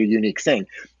hardly a unique thing.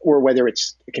 Or whether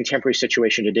it's a contemporary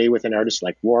situation today with an artist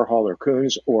like Warhol or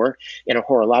Koons, or in a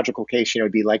horological case,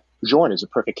 it'd be like Journe is a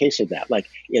perfect case of that. Like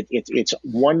it's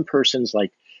one person's,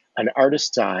 like, an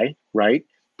artist's eye, right?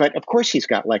 But of course he's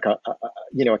got like a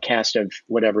cast of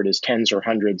whatever it is, tens or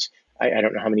hundreds. I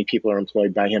don't know how many people are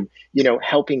employed by him,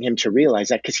 helping him to realize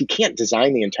that, because he can't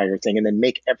design the entire thing and then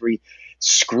make every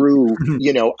screw,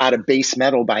 out of base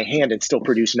metal by hand and still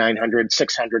produce 900,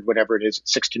 600, whatever it is,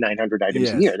 600 to 900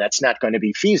 items a year. That's not going to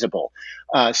be feasible.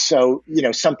 So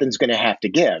something's going to have to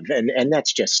give. And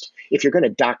that's just, if you're going to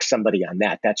dock somebody on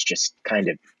that, that's just kind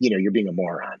of, you're being a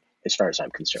moron, as far as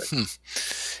I'm concerned.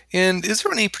 And is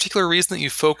there any particular reason that you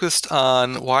focused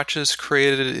on watches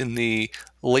created in the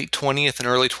late 20th and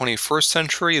early 21st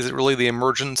century? Is it really the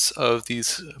emergence of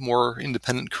these more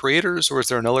independent creators, or is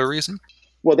there another reason?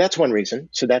 Well, that's one reason.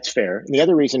 So that's fair. And the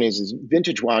other reason is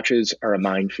vintage watches are a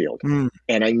minefield.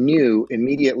 And I knew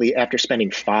immediately after spending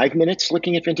 5 minutes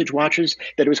looking at vintage watches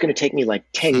that it was going to take me like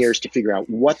 10 years to figure out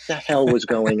what the hell was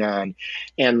going on.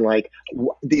 And like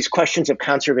these questions of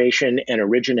conservation and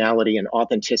originality and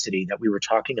authenticity that we were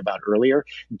talking about earlier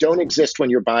don't exist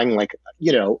when you're buying like,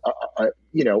 a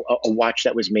watch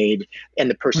that was made and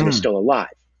the person is still alive.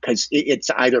 Because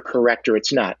it's either correct or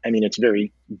it's not. I mean, it's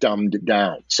very dumbed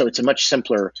down. So it's a much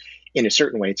simpler, in a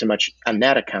certain way, on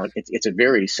that account, it's a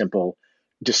very simple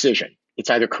decision. It's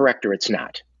either correct or it's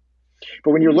not. But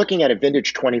when you're looking at a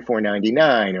vintage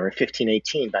 2499 or a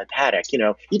 1518 by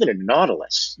Patek, even a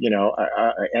Nautilus,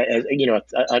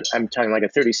 I'm talking like a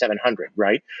 3700,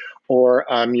 right? Or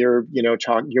you're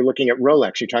looking at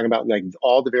Rolex. You're talking about like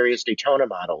all the various Daytona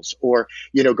models, or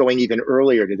going even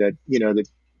earlier to the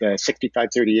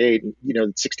 6538,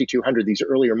 the 6200, these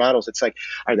earlier models. It's like,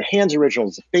 are the hands original?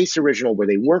 Is the face original? Were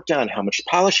they worked on? How much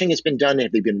polishing has been done?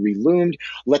 Have they been reloomed?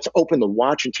 Let's open the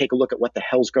watch and take a look at what the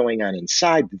hell's going on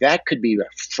inside. That could be a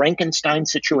Frankenstein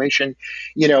situation.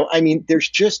 There's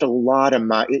just a lot of,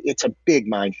 it's a big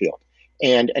minefield.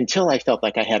 And until I felt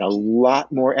like I had a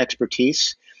lot more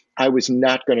expertise, I was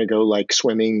not going to go like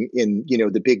swimming in,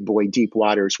 the big boy deep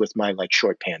waters with my like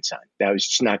short pants on. That was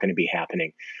just not going to be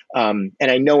happening. And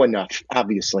I know enough,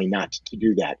 obviously, not to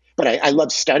do that. But I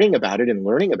love studying about it and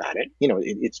learning about it.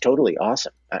 It's totally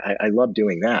awesome. I love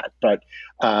doing that. But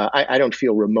I don't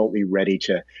feel remotely ready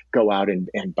to go out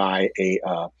and buy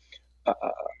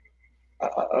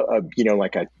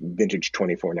like a vintage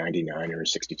 2499 or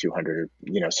 6200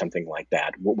 or, something like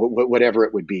that, whatever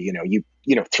it would be,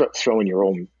 throw in your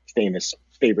own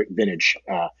favorite vintage,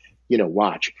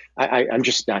 watch. I'm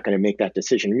just not going to make that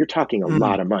decision. You're talking a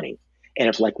lot of money. And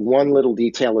if like one little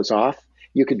detail is off,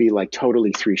 you could be like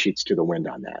totally 3 sheets to the wind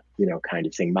on that, kind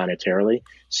of thing monetarily.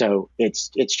 So it's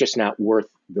just not worth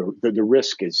the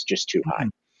risk is just too high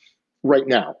right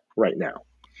now.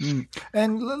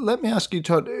 And let me ask you,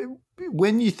 Todd,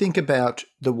 when you think about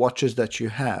the watches that you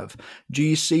have, do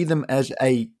you see them as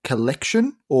a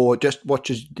collection or just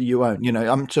watches do you own?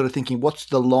 I'm sort of thinking, what's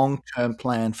the long-term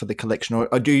plan for the collection,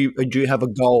 or do you have a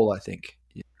goal, I think?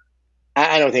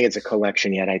 I don't think it's a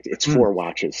collection yet. It's 4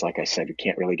 watches. Like I said, you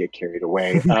can't really get carried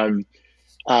away.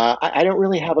 I don't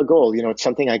really have a goal. It's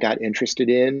something I got interested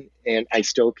in, and I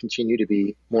still continue to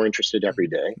be more interested every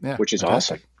day, which is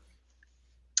awesome.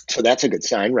 So that's a good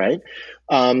sign, right?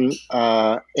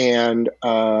 I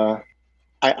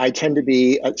tend to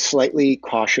be slightly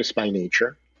cautious by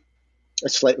nature,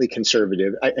 slightly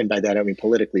conservative. And by that, I mean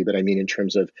politically, but I mean in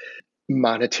terms of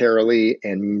monetarily,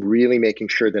 and really making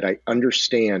sure that I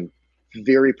understand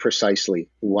very precisely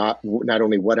not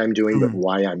only what I'm doing, but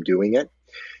why I'm doing it.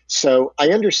 So I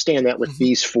understand that with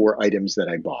these 4 items that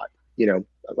I bought,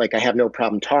 like I have no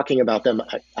problem talking about them.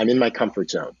 I'm in my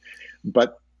comfort zone,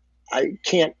 but I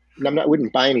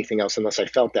wouldn't buy anything else unless I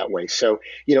felt that way. So,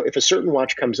 if a certain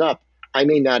watch comes up, I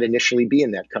may not initially be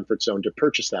in that comfort zone to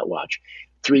purchase that watch.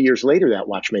 3 years later, that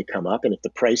watch may come up. And if the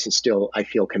price is still, I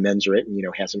feel, commensurate and,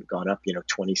 hasn't gone up,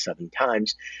 27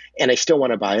 times, and I still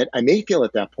want to buy it, I may feel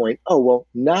at that point, oh, well,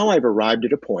 now I've arrived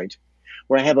at a point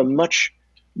where I have a much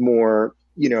more,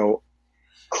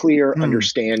 clear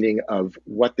understanding of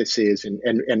what this is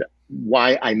and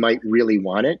why I might really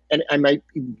want it. And I might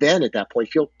then at that point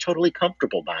feel totally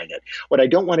comfortable buying it. What I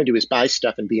don't want to do is buy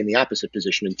stuff and be in the opposite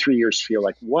position in 3 years, feel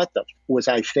like, what the was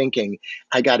I thinking?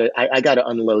 I gotta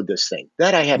unload this thing.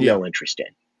 That I have no interest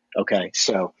in. Okay.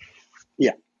 So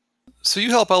yeah. So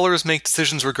you help others make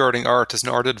decisions regarding art as an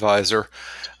art advisor.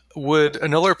 Would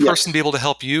another person be able to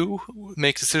help you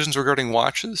make decisions regarding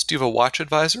watches? Do you have a watch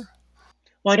advisor?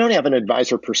 Well, I don't have an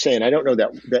advisor per se, and I don't know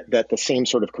that the same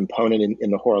sort of component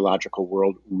in the horological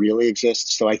world really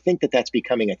exists. So I think that that's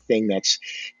becoming a thing that's,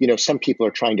 some people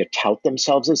are trying to tout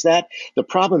themselves as that. The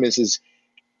problem is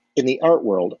in the art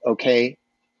world, okay,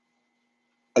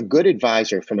 a good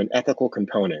advisor from an ethical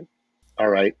component, all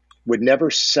right, would never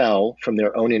sell from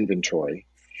their own inventory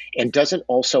and doesn't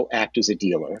also act as a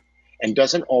dealer and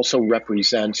doesn't also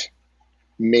represent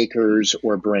makers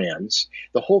or brands.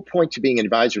 The whole point to being an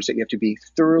advisor is that you have to be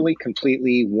thoroughly,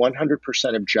 completely,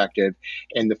 100% objective,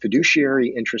 and the fiduciary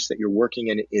interest that you're working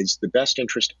in is the best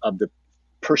interest of the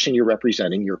person you're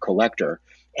representing, your collector,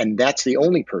 and that's the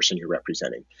only person you're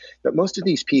representing. But most of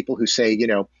these people who say,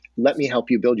 let me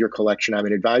help you build your collection, I'm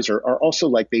an advisor, are also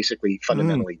like basically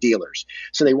fundamentally dealers.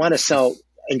 So they want to sell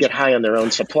and get high on their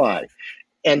own supply.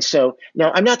 And so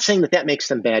now I'm not saying that makes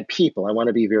them bad people. I want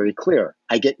to be very clear.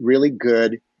 I get really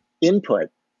good input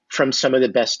from some of the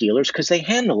best dealers because they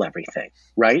handle everything,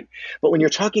 right? But when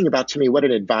you're talking about, to me, what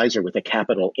an advisor with a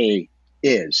capital A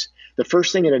is, the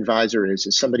first thing an advisor is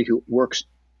somebody who works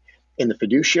in the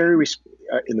fiduciary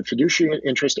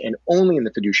interest and only in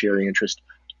the fiduciary interest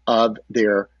of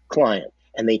their client.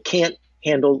 And they can't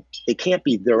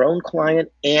be their own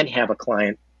client and have a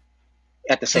client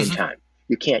at the same time.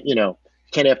 You can't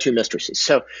have two mistresses.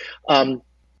 So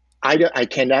I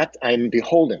cannot, I'm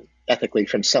beholden ethically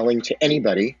from selling to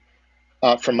anybody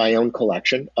from my own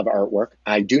collection of artwork.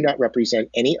 I do not represent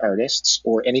any artists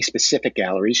or any specific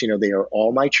galleries. They are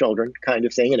all my children kind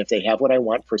of thing. And if they have what I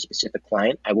want for a specific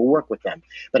client, I will work with them.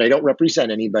 But I don't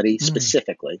represent anybody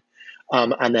specifically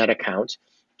on that account.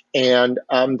 And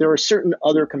there are certain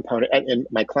other components, and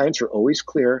my clients are always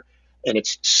clear. And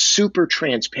it's super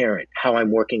transparent how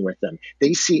I'm working with them.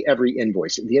 They see every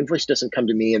invoice. The invoice doesn't come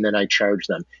to me and then I charge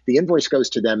them. The invoice goes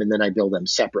to them and then I bill them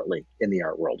separately in the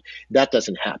art world. That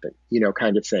doesn't happen,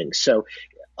 kind of thing. So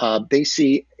they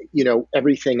see,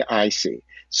 everything I see.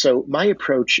 So my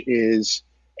approach is,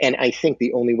 and I think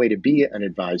the only way to be an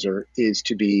advisor is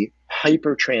to be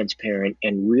hyper transparent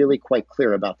and really quite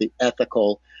clear about the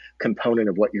ethical component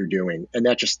of what you're doing. And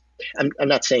that just, I'm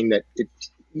not saying that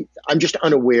I'm just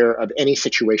unaware of any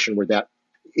situation where that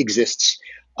exists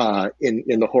in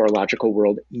the horological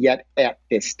world yet at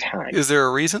this time. Is there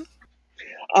a reason?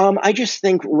 I just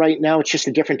think right now it's just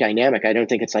a different dynamic. I don't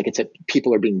think it's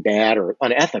people are being bad or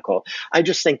unethical. I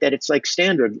just think that it's like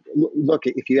standard. Look,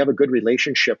 if you have a good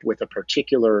relationship with a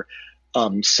particular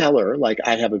seller, like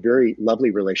I have a very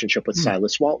lovely relationship with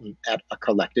Silas Walton at A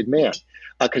Collected Man,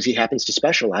 because he happens to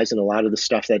specialize in a lot of the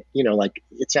stuff that,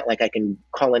 it's not like I can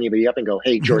call anybody up and go,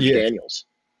 hey, George Daniels,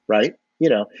 right?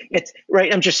 It's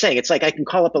right. I'm just saying, it's like I can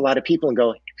call up a lot of people and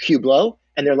go, Hublot,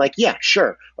 and they're like, yeah,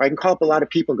 sure. Or I can call up a lot of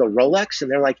people and go, Rolex,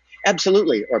 and they're like,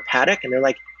 absolutely. Or Patek, and they're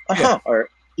like, or,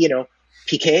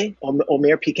 Piquet,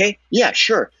 Omer Piquet, yeah,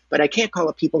 sure. But I can't call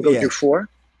up people and go, Dufour.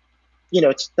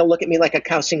 They'll look at me like a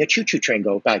cow seeing a choo-choo train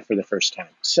go by for the first time.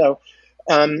 So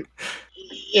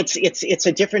it's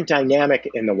a different dynamic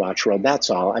in the watch world. That's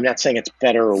all. I'm not saying it's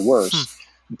better or worse.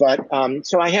 But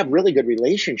so I have really good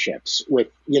relationships with,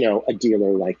 a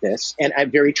dealer like this, and a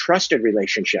very trusted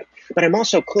relationship. But I'm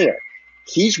also clear.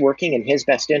 He's working in his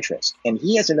best interest, and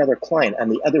he has another client on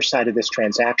the other side of this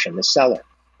transaction, the seller.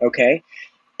 Okay.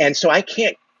 And so I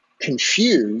can't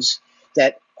confuse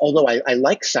that. Although I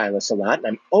like Silas a lot, and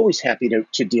I'm always happy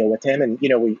to deal with him. And,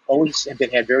 we always have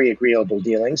had very agreeable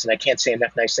dealings, and I can't say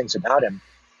enough nice things about him.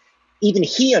 Even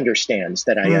he understands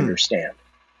that I understand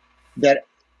that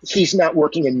he's not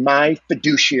working in my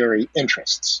fiduciary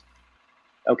interests.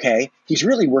 Okay. He's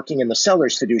really working in the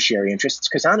seller's fiduciary interests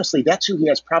because honestly, that's who he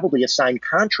has probably a signed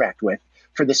contract with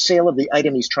for the sale of the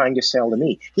item he's trying to sell to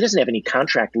me. He doesn't have any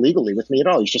contract legally with me at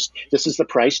all. He's just, this is the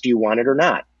price. Do you want it or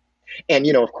not? And,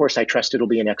 of course, I trust it'll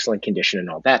be in excellent condition and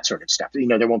all that sort of stuff.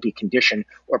 There won't be condition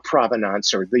or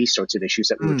provenance or these sorts of issues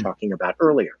that we were talking about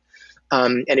earlier.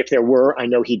 And if there were, I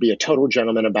know he'd be a total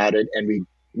gentleman about it and we'd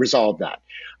resolve that.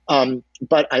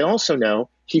 But I also know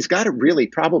he's got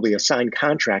probably a signed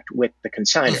contract with the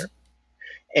consignor.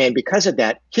 And because of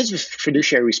that, his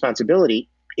fiduciary responsibility,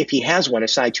 if he has one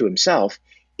aside to himself,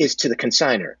 is to the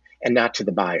consignor and not to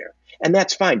the buyer. And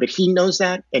that's fine. But he knows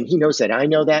that, and he knows that I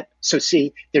know that. So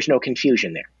see, there's no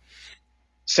confusion there.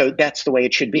 So that's the way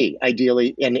it should be,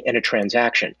 ideally, in a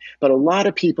transaction. But a lot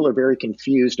of people are very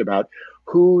confused about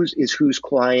whose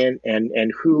client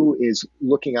and who is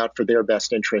looking out for their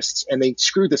best interests. And they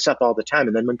screw this up all the time.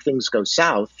 And then when things go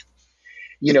south,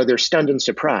 they're stunned and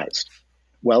surprised.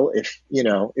 Well, if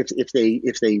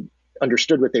they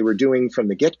understood what they were doing from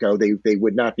the get-go, they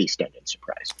would not be stunned and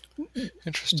surprised.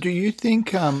 Interesting. Do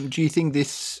you think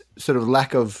this sort of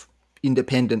lack of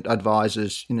independent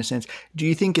advisors, in a sense, do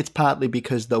you think it's partly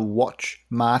because the watch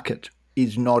market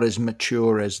is not as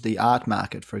mature as the art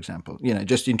market, for example,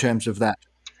 just in terms of that?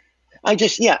 I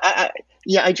just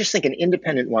think an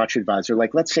independent watch advisor,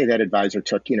 like let's say that advisor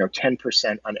took,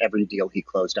 10% on every deal he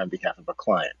closed on behalf of a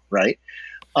client, right?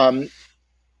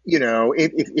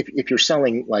 If you're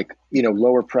selling like,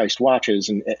 lower priced watches,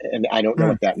 and I don't know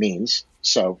what that means.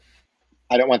 So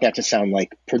I don't want that to sound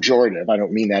like pejorative. I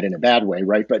don't mean that in a bad way,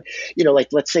 right? But, like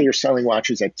let's say you're selling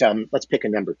watches at, let's pick a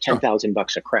number,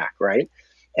 $10,000 a crack, right?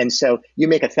 And so you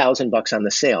make $1,000 on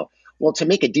the sale. Well, to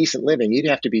make a decent living, you'd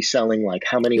have to be selling like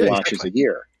how many watches a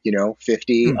year?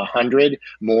 50, 100,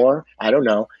 more? I don't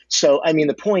know. So, I mean,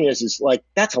 the point is like,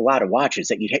 that's a lot of watches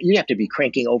that you have to be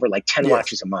cranking over like 10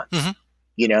 watches a month,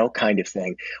 kind of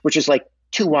thing, which is like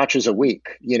 2 watches a week,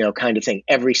 kind of thing,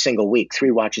 every single week,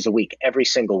 3 watches a week, every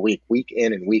single week, week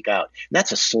in and week out. And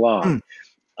that's a slog.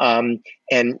 And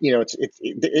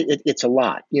it's a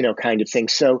lot, kind of thing.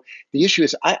 So the issue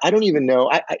is, I don't even know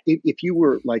if you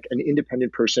were like an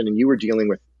independent person and you were dealing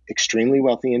with extremely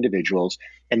wealthy individuals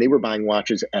and they were buying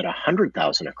watches at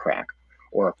 100,000 a crack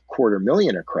or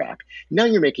 $250,000 a crack. Now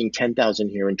you're making 10,000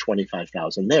 here and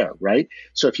 25,000 there, right?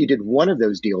 So if you did one of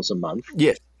those deals a month,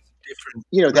 yes,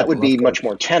 that would be much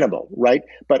more tenable, right?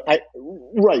 But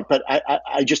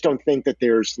I just don't think that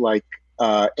there's like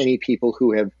any people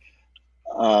who have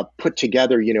put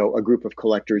together, a group of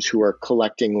collectors who are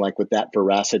collecting like with that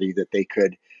veracity that they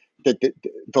could,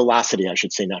 velocity, I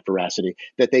should say, not veracity,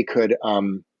 that they could,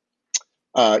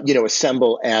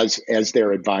 assemble as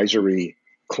their advisory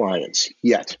clients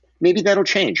yet. Maybe that'll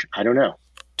change. I don't know.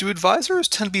 Do advisors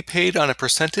tend to be paid on a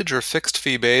percentage or fixed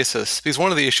fee basis? Because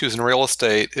one of the issues in real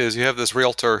estate is you have this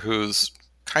realtor who's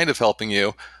kind of helping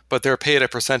you, but they're paid a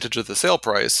percentage of the sale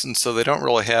price, and so they don't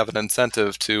really have an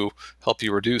incentive to help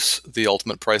you reduce the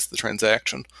ultimate price of the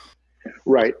transaction.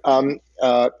 Right.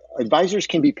 Advisors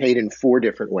can be paid in 4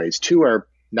 different ways. 2 are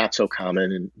not so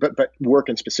common, but work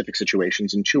in specific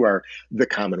situations, and 2 are the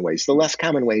common ways. The less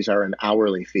common ways are an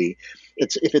hourly fee.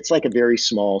 If it's like a very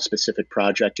small specific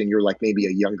project and you're like maybe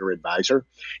a younger advisor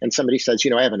and somebody says,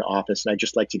 I have an office and I'd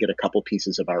just like to get a couple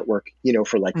pieces of artwork,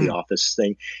 for like the office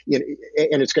thing, and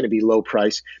it's going to be low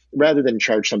price, rather than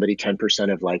charge somebody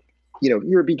 10% of like,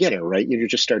 you're a beginner, right? You're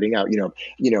just starting out,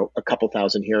 a couple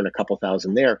thousand here and a couple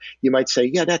thousand there. You might say,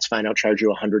 yeah, that's fine. I'll charge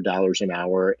you $100 an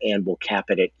hour and we'll cap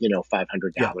it at, $500.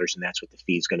 And that's what the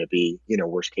fee is going to be,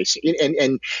 worst case.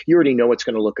 And you already know what's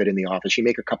going to look good in the office. You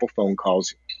make a couple phone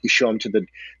calls, you show them to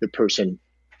the person,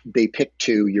 they pick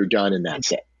 2, you're done, and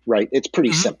that's it. Right. It's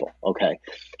pretty simple. Okay.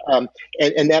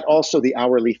 And that also, the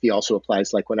hourly fee also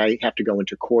applies. Like when I have to go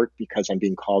into court because I'm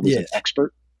being called as an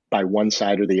expert by one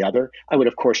side or the other, I would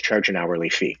of course charge an hourly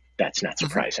fee. That's not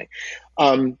surprising.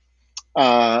 The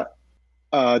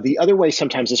other way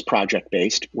sometimes is project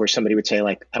based, where somebody would say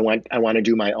like, I want to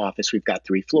do my office. We've got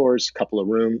 3 floors, a couple of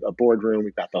rooms, a boardroom.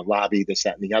 We've got the lobby, this,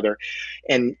 that, and the other.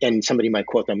 And somebody might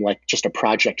quote them like just a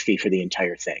project fee for the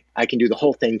entire thing. I can do the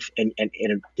whole thing and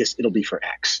it'll be for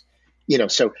X.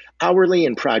 So hourly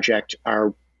and project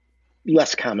are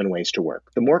less common ways to work.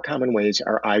 The more common ways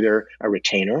are either a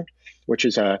retainer, which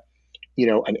is an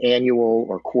annual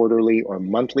or quarterly or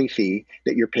monthly fee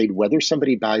that you're paid whether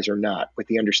somebody buys or not, with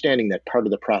the understanding that part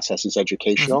of the process is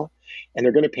educational, and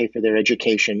they're going to pay for their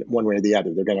education one way or the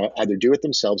other. They're going to either do it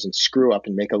themselves and screw up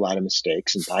and make a lot of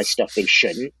mistakes and buy stuff they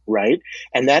shouldn't, right?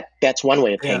 And that's one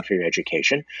way of paying for your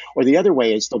education. Or the other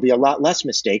way is there'll be a lot less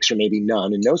mistakes, or maybe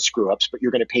none, and no screw ups, but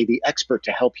you're going to pay the expert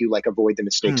to help you like avoid the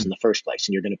mistakes in the first place,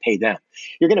 and you're going to pay them.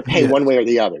 You're going to pay one way or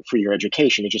the other for your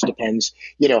education. It just depends,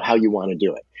 how you want to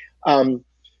do it.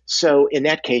 So in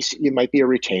that case, you might be a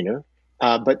retainer,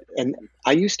 and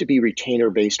I used to be retainer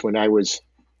based when I was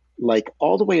like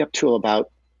all the way up to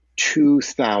about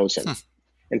 2000,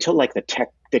 until like the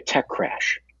tech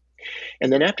crash.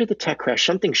 And then after the tech crash,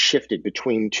 something shifted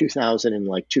between 2000 and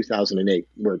like 2008,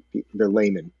 where the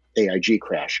Lehman AIG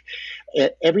crash.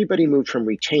 Everybody moved from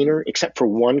retainer, except for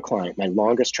one client, my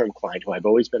longest term client, who I've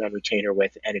always been on retainer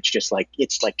with, and it's like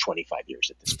 25 years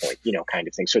at this point, kind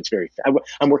of thing. So it's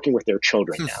I'm working with their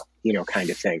children now, kind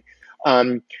of thing.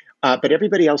 But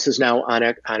everybody else is now on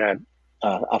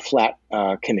a flat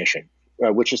commission,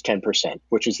 which is 10%,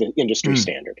 which is the industry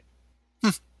standard.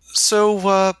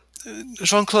 So,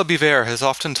 Jean-Claude Biver has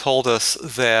often told us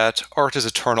that art is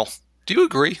eternal. Do you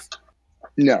agree?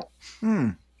 No.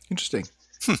 Interesting.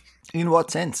 In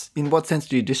what sense? In what sense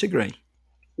do you disagree?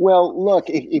 Well, look,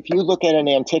 if you look at an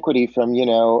antiquity from,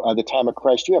 the time of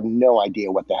Christ, you have no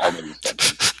idea what the hell they were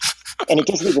thinking. And it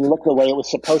doesn't even look the way it was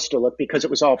supposed to look because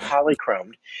it was all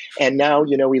polychromed. And now,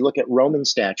 we look at Roman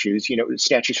statues,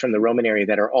 statues from the Roman area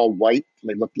that are all white.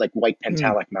 They look like white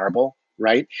pentalic marble,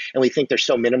 right? And we think they're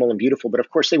so minimal and beautiful. But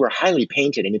of course, they were highly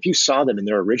painted. And if you saw them in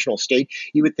their original state,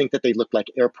 you would think that they looked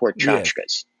like airport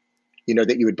tchotchkes.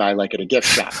 That you would buy like at a gift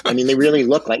shop. I mean, they really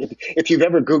look like, if you've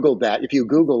ever Googled that, if you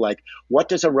Google like, what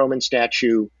does a Roman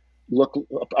statue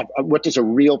what does a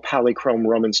real polychrome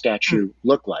Roman statue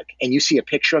look like? And you see a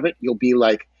picture of it, you'll be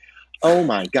like, oh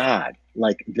my God,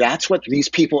 like that's what these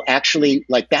people actually,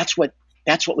 like that's what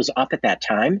was up at that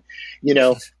time.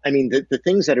 I mean, the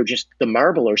things that are just, the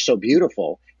marble are so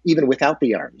beautiful, even without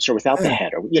the arms or without the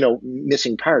head or,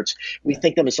 missing parts. We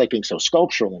think them as like being so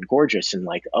sculptural and gorgeous and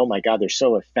like, oh my God, they're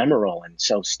so ephemeral and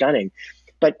so stunning.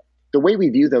 But the way we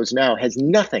view those now has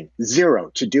nothing, zero,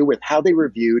 to do with how they were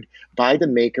viewed by the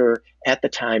maker at the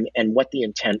time and what the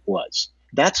intent was.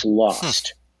 That's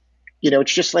lost.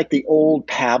 It's just like the old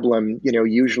pablum,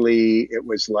 usually it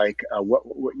was like,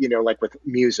 like with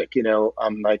music,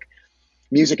 like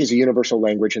music is a universal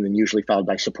language and then usually followed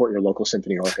by support your local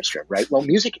symphony orchestra, right? Well,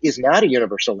 music is not a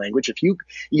universal language. If you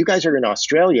guys are in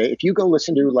Australia, if you go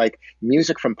listen to like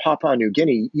music from Papua New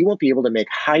Guinea, you won't be able to make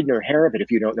hide nor hair of it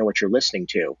if you don't know what you're listening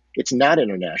to. It's not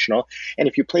international. And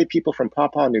if you play people from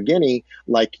Papua New Guinea,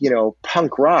 like,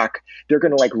 punk rock, they're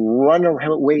going to like run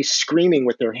away screaming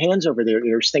with their hands over their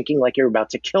ears, thinking like you're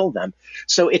about to kill them.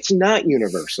 So it's not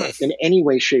universal in any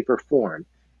way, shape, or form.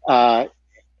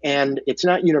 And it's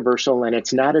not universal and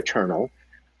it's not eternal,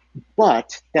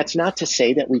 but that's not to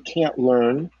say that we can't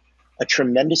learn a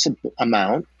tremendous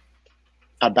amount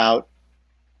about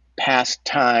past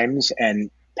times and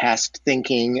past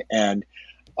thinking and,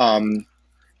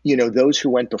 those who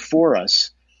went before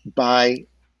us by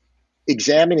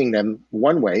examining them.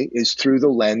 One way is through the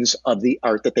lens of the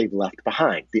art that they've left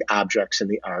behind, the objects and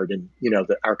the art and,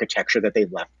 the architecture that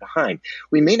they've left behind.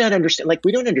 We may not understand, like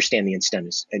we don't understand the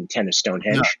intent of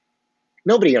Stonehenge.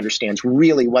 No. Nobody understands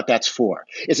really what that's for.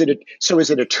 Is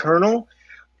it eternal?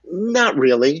 Not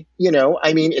really.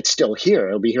 I mean, it's still here.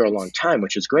 It'll be here a long time,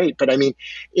 which is great. But I mean,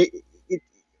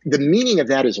 the meaning of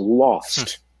that is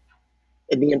lost.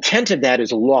 And the intent of that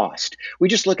is lost. We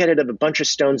just look at it of a bunch of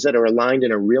stones that are aligned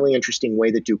in a really interesting way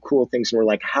that do cool things. And we're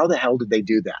like, how the hell did they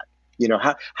do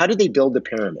that? How did they build the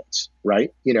pyramids,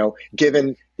 right?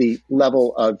 Given the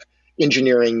level of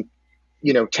engineering,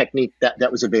 technique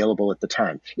that was available at the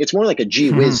time. It's more like a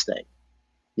gee whiz thing.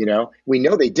 We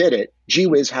know they did it. Gee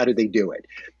whiz, how did they do it?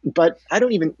 But I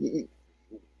don't even,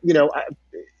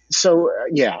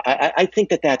 I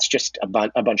think that's just a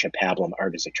bunch of pablum.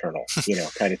 Art is eternal,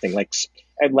 kind of thing. Like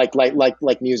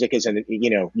music is an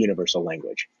universal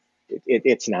language.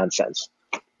 It's nonsense.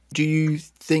 Do you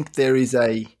think there is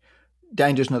a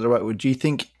danger's not the right word? Do you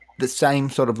think the same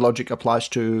sort of logic applies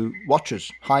to watches,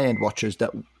 high-end watches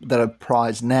that are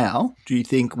prized now? Do you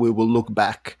think we will look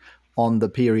back on the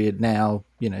period now,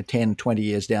 10, 20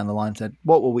 years down the line, and say,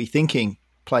 what were we thinking,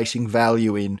 placing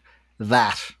value in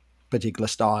that particular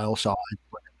style, size?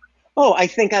 Oh, I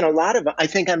think on a lot of,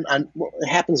 it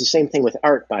happens the same thing with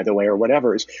art, by the way, or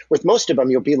whatever. Is with most of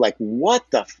them, you'll be like, what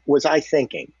the was I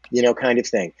thinking, kind of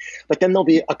thing. But then there'll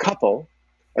be a couple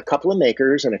of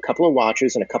makers and a couple of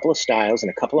watches and a couple of styles and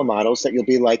a couple of models that you'll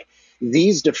be like,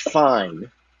 these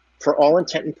define, for all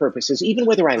intent and purposes, even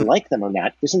whether I like them or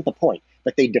not, isn't the point,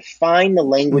 but they define the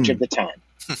language of the time.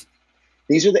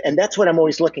 These are and that's what I'm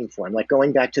always looking for. I'm like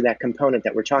going back to that component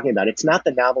that we're talking about. It's not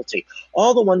the novelty.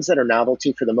 All the ones that are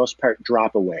novelty, for the most part,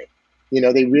 drop away.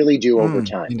 They really do over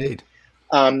time. Indeed.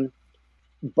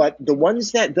 But the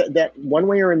ones that one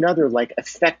way or another, like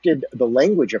affected the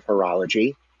language of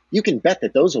horology, you can bet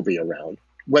that those will be around.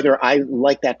 Whether I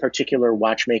like that particular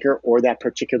watchmaker or that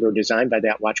particular design by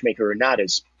that watchmaker or not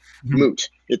is moot.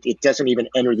 It doesn't even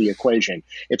enter the equation.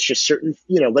 It's just certain,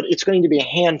 but it's going to be a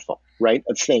handful, right,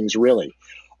 of things really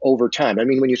over time. I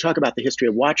mean, when you talk about the history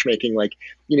of watchmaking, like,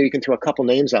 you can throw a couple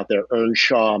names out there,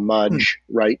 Earnshaw, Mudge,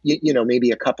 right?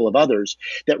 Maybe a couple of others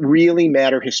that really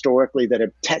matter historically that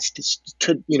have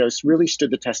really stood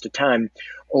the test of time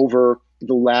over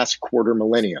the last quarter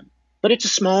millennium. But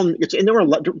it's and there were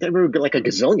like a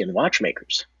gazillion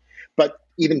watchmakers, but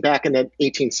even back in the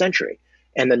 18th century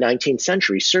and the 19th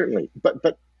century, certainly. But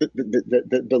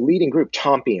the leading group,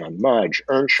 Tompion, Mudge,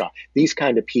 Earnshaw, these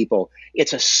kind of people,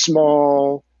 it's a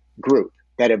small group.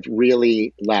 that have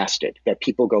really lasted, that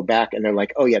people go back and they're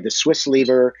like, oh yeah, the Swiss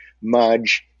lever,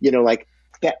 Mudge, like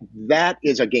that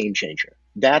is a game changer.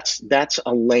 That's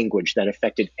a language that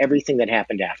affected everything that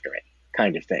happened after it,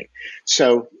 kind of thing.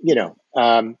 So,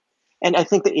 and I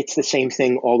think that it's the same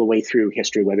thing all the way through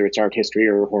history, whether it's art history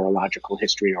or horological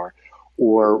history or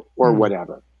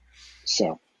whatever.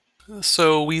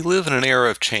 So we live in an era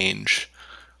of change.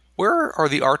 Where are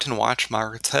the art and watch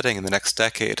markets heading in the next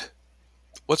decade?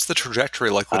 What's the trajectory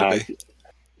likely to be?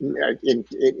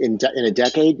 In a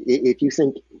decade,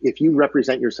 if you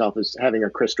represent yourself as having a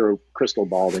crystal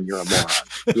ball, then you're a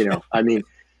moron. I mean,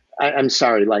 I'm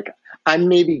sorry, like I'm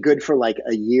maybe good for like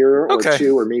a year or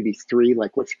two, or maybe three,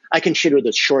 like which I consider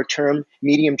the short term.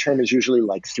 Medium term is usually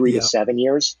like 3 to 7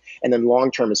 years. And then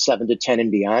long term is 7 to 10 and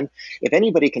beyond. If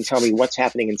anybody can tell me what's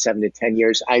happening in 7 to 10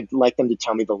 years, I'd like them to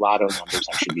tell me the lotto numbers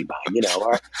I should be buying,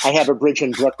 or I have a bridge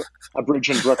in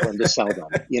Brooklyn to sell them,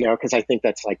 because I think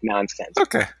that's like nonsense.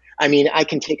 Okay. I mean, I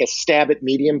can take a stab at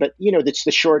medium, but it's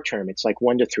the short term. It's like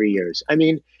 1 to 3 years. I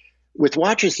mean, with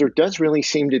watches, there does really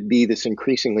seem to be this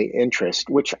increasingly interest,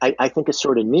 which I think is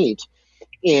sort of neat,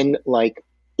 in like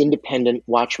independent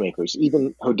watchmakers.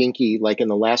 Even Hodinkee, like in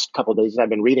the last couple of days I've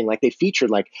been reading, like they featured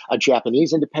like a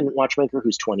Japanese independent watchmaker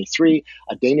who's 23,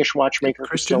 a Danish watchmaker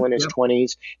who's still in his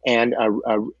 20s, and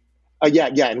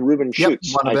and Ruben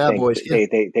Schutz. One of our boys.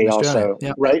 They also,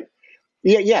 right?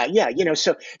 Yeah.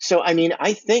 So I mean,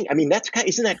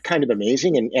 isn't that kind of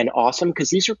amazing and awesome?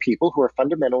 Because these are people who are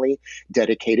fundamentally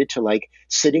dedicated to like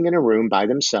sitting in a room by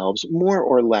themselves, more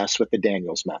or less with the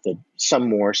Daniels method, some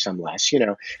more, some less,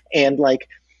 and like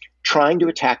trying to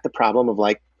attack the problem of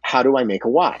like, how do I make a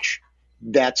watch?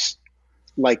 That's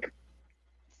like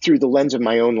through the lens of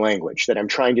my own language that I'm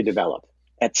trying to develop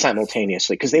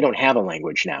simultaneously, because they don't have a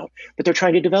language now, but they're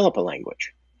trying to develop a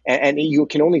language. And you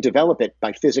can only develop it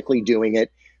by physically doing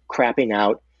it, crapping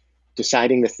out,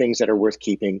 deciding the things that are worth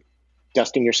keeping,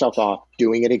 dusting yourself off,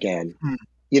 doing it again,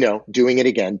 doing it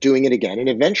again. And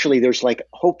eventually there's like,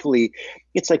 hopefully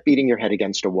it's like beating your head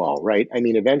against a wall, right? I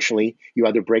mean, eventually you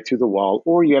either break through the wall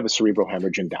or you have a cerebral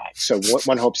hemorrhage and die. So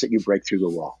one hopes that you break through the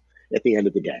wall at the end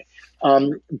of the day.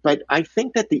 But I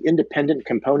think that the independent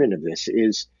component of this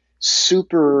is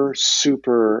super,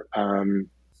 super,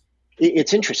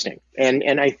 it's interesting.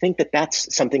 And I think that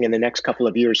that's something in the next couple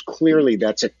of years. Clearly,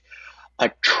 that's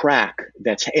a track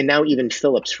and now even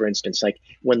Phillips, for instance, like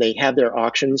when they have their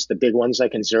auctions, the big ones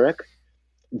like in Zurich,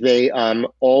 they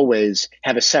always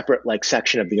have a separate like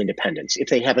section of the independents. If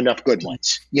they have enough good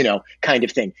ones, kind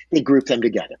of thing, they group them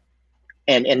together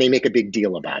and they make a big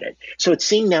deal about it. So it's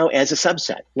seen now as a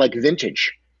subset, like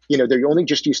vintage. There only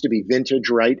just used to be vintage,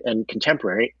 right, and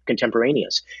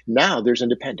contemporaneous. Now there's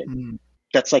independent.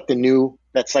 That's like a new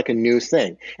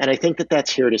thing. And I think that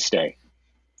that's here to stay.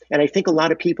 And I think a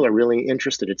lot of people are really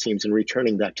interested, it seems, in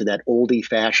returning back to that oldie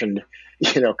fashioned,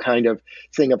 kind of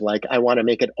thing of like, I want to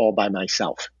make it all by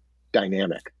myself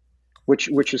dynamic, which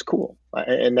is cool.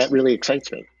 And that really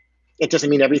excites me. It doesn't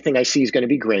mean everything I see is going to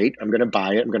be great. I'm going to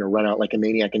buy it. I'm going to run out like a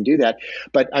maniac and do that.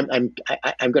 But I'm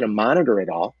going to monitor it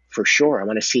all for sure. I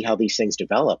want to see how these things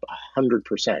develop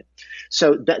 100%.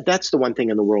 So that's the one thing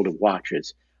in the world of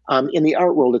watches. In the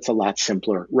art world, it's a lot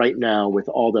simpler right now with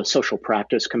all the social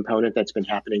practice component that's been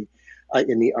happening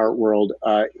in the art world.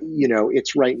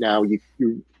 It's right now.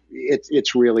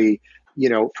 It's really,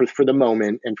 for the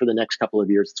moment and for the next couple of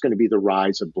years, it's going to be the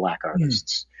rise of Black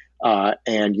artists.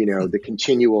 And the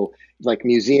continual like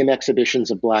museum exhibitions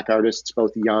of Black artists,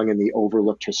 both young and the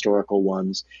overlooked historical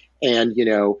ones, and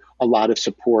a lot of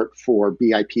support for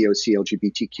BIPOC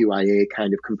LGBTQIA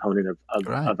kind of component of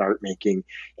art making,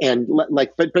 and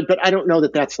but I don't know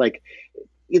that that's like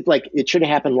it should have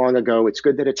happened long ago. It's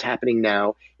good that it's happening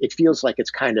now. It feels like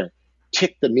it's kind of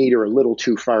ticked the meter a little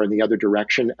too far in the other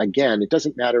direction. Again, it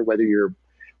doesn't matter whether you're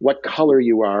what color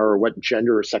you are or what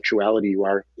gender or sexuality you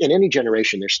are. In any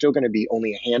generation, there's still going to be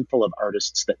only a handful of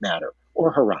artists that matter,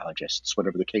 or horologists,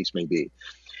 whatever the case may be.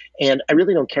 And I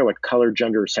really don't care what color,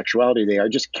 gender, or sexuality they are. I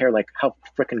just care like how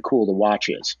freaking cool the watch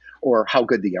is or how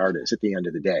good the art is at the end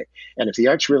of the day. And if the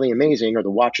art's really amazing or the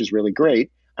watch is really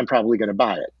great, I'm probably going to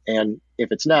buy it. And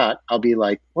if it's not, I'll be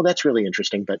like, well, that's really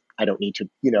interesting, but I don't need to,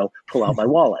 pull out my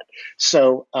wallet.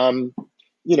 So,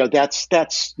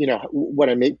 that's what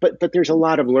I make. But there's a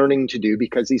lot of learning to do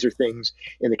because these are things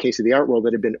in the case of the art world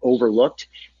that have been overlooked.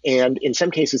 And in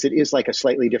some cases, it is like a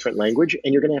slightly different language.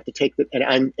 And you're going to have to take and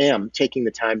I am taking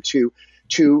the time to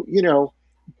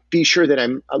be sure that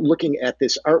I'm looking at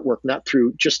this artwork, not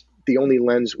through just the only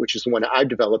lens, which is the one I've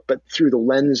developed, but through the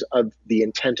lens of the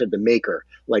intent of the maker.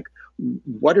 Like,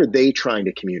 what are they trying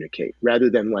to communicate rather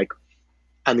than like,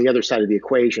 on the other side of the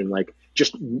equation, like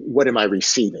just what am I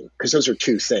receiving? Because those are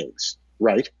two things,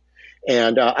 right?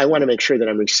 And I want to make sure that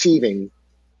I'm receiving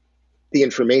the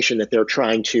information that they're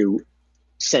trying to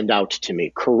send out to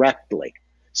me correctly.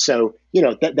 So,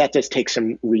 that does take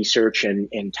some research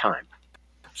and time.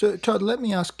 So, Todd, let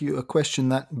me ask you a question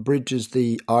that bridges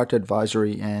the art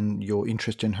advisory and your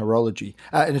interest in horology.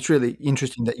 And it's really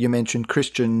interesting that you mentioned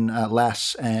Christian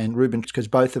Lass and Ruben, because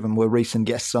both of them were recent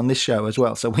guests on this show as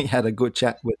well. So we had a good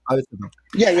chat with both of them.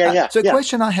 Yeah. So the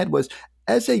question I had was,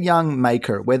 as a young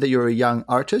maker, whether you're a young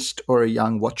artist or a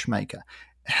young watchmaker,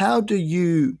 how do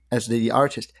you, as the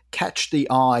artist, catch the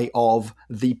eye of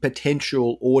the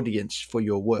potential audience for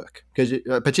your work? Because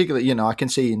particularly, I can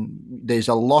see there's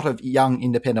a lot of young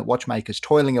independent watchmakers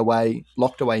toiling away,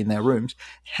 locked away in their rooms.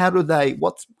 How do they,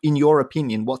 in your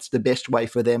opinion, what's the best way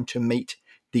for them to meet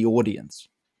the audience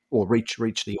or reach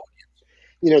the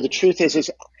audience? The truth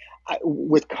is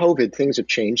with COVID, things have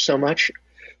changed so much.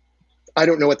 I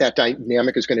don't know what that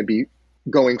dynamic is going to be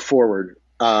going forward.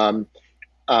 Like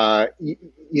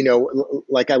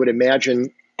I would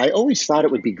imagine, I always thought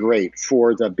it would be great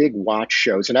for the big watch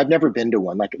shows, and I've never been to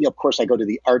one. Like, of course, I go to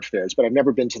the art fairs, but I've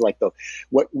never been to like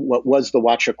what was the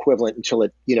watch equivalent until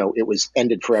it was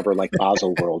ended forever, like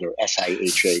Basel World or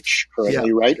SIHH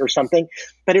currently, right, or something.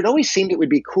 But it always seemed it would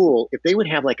be cool if they would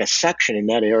have like a section in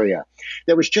that area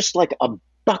that was just like a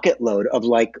bucket load of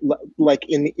like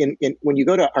in when you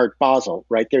go to Art Basel,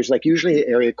 right? There's like usually an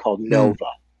area called Nova.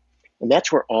 And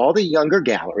that's where all the younger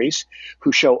galleries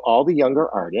who show all the younger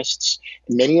artists,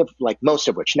 most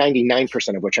of which,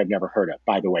 99% of which I've never heard of,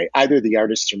 by the way, either the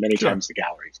artists or many times the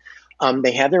galleries.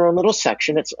 They have their own little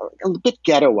section. It's a bit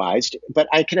ghettoized, but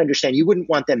I can understand you wouldn't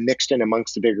want them mixed in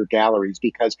amongst the bigger galleries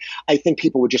because I think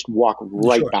people would just walk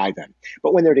right by them.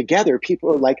 But when they're together,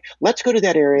 people are like, let's go to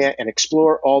that area and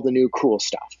explore all the new cool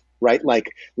stuff. Right?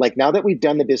 Like now that we've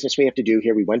done the business we have to do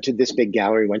here, we went to this big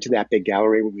gallery, went to that big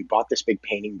gallery, we bought this big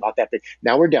painting, bought that big,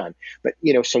 now we're done. But,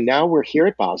 so now we're here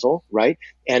at Basel, right?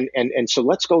 And so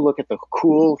let's go look at the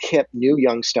cool, hip, new,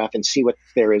 young stuff and see what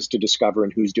there is to discover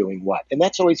and who's doing what. And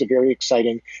that's always a very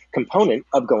exciting component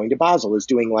of going to Basel, is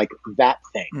doing like that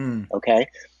thing. Okay.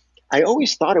 I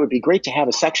always thought it would be great to have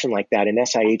a section like that in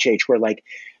SIHH where like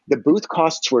the booth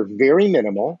costs were very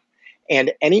minimal.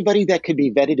 And anybody that could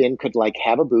be vetted in could like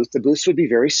have a booth. The booths would be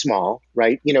very small,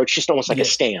 right? It's just almost like a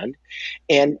stand.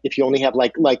 And if you only have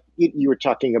like you were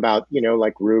talking about,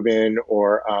 like Ruben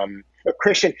or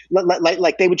Christian,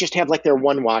 like they would just have like their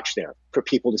one watch there for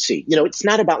people to see. It's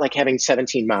not about like having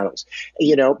 17 models,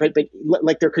 but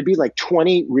like there could be like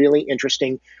 20 really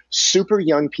interesting, super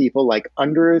young people, like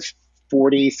under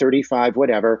 40, 35,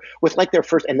 whatever, with like their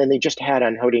first, and then they just had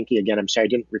on Hodinkee again, I'm sorry, I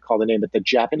didn't recall the name, but the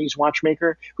Japanese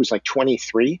watchmaker who's like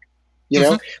 23,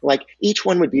 like each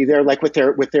one would be there like with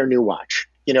their new watch,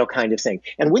 kind of thing.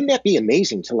 And wouldn't that be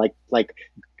amazing to like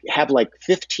have like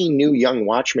 15 new young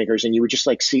watchmakers and you would just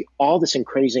like see all this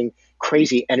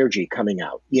crazy energy coming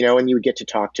out, and you would get to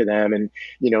talk to them and,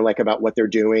 like about what they're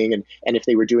doing. And if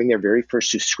they were doing their very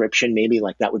first subscription, maybe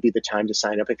like that would be the time to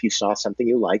sign up. If you saw something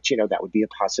you liked, that would be a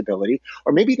possibility.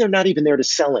 Or maybe they're not even there to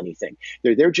sell anything.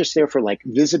 They're just there for like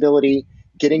visibility,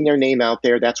 getting their name out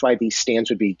there. That's why these stands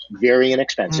would be very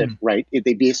inexpensive, right?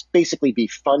 They'd basically be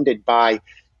funded by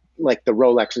like the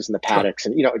Rolexes and the Pateks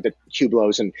and, the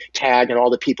Hublots and Tag and all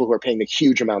the people who are paying the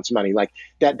huge amounts of money. Like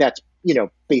that's,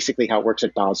 basically how it works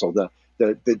at Basel.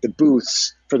 The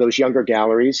booths for those younger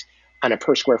galleries on a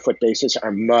per square foot basis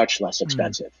are much less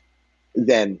expensive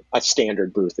than a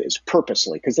standard booth is,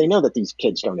 purposely, because they know that these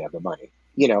kids don't have the money,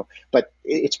 but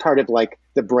it's part of like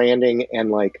the branding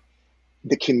and like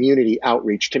the community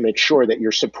outreach to make sure that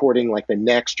you're supporting like the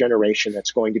next generation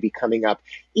that's going to be coming up,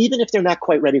 even if they're not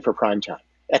quite ready for prime time.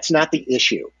 That's not the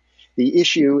issue. The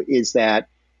issue is that,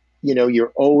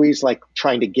 you're always like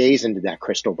trying to gaze into that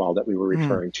crystal ball that we were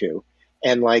referring to.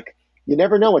 And like, you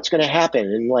never know what's going to happen.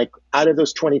 And like out of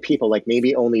those 20 people, like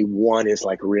maybe only one is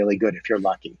like really good if you're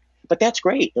lucky. But that's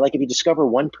great. Like if you discover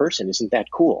one person, isn't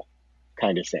that cool?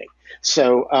 Kind of thing.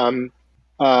 So,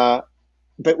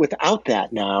 but without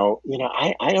that now,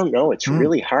 I don't know. It's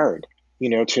really hard,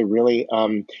 to really,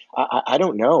 I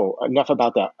don't know enough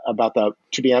about the,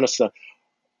 to be honest,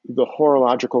 the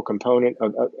horological component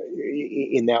of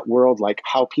in that world, like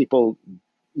how people,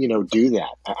 do that.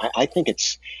 I think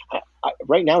it's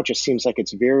right now. It just seems like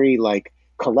it's very like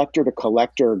collector to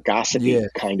collector, gossipy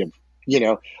kind of.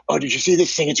 Oh, did you see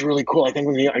this thing? It's really cool. I think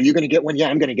are you going to get one? Yeah,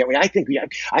 I'm going to get one. I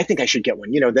think I should get one.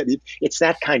 That it's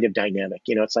that kind of dynamic.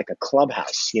 It's like a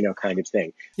clubhouse, kind of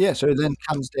thing. Yeah. So it then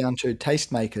comes down to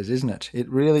tastemakers, isn't it? It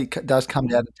really does come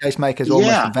down to tastemakers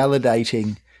almost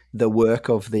validating the work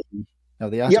of the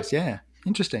artist. Yep.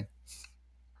 Interesting.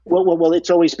 Well, it's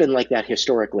always been like that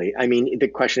historically. I mean, the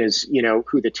question is,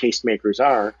 who the tastemakers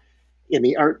are in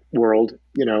the art world.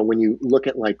 When you look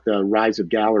at like the rise of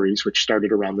galleries, which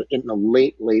started in the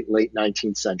late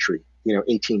 19th century,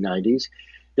 1890s,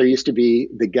 there used to be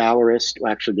the gallerist.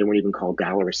 Well, actually, they weren't even called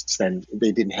gallerists then.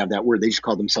 They didn't have that word. They just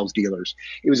called themselves dealers.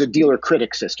 It was a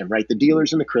dealer-critic system, right? The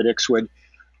dealers and the critics were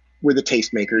the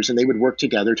tastemakers, and they would work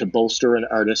together to bolster an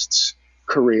artist's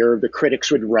career. The critics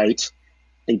would write.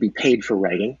 They'd be paid for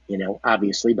writing,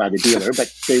 obviously by the dealer,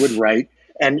 but they would write.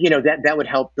 And, that would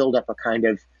help build up a kind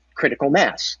of critical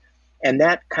mass. And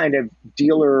that kind of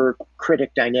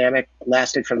dealer-critic dynamic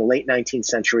lasted from the late 19th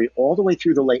century all the way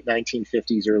through the late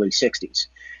 1950s, early 60s.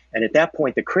 And at that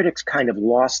point, the critics kind of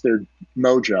lost their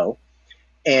mojo,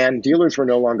 and dealers were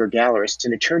no longer gallerists,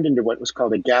 and it turned into what was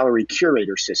called a gallery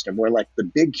curator system, where like the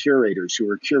big curators who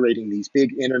were curating these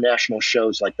big international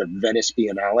shows like the Venice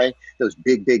Biennale, those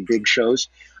big shows,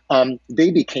 they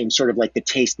became sort of like the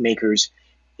tastemakers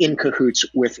in cahoots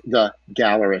with the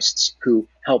gallerists who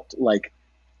helped like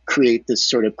create this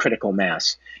sort of critical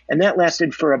mass. And that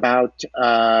lasted for about,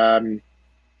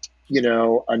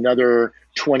 another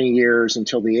 20 years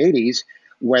until the 80s,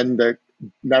 when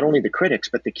not only the critics,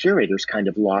 but the curators kind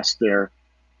of lost their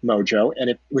mojo, and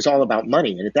it was all about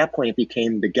money. And at that point, it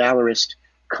became the gallerist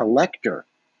collector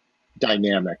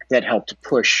dynamic that helped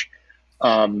push,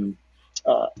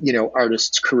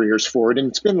 artists' careers forward. And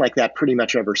it's been like that pretty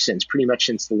much since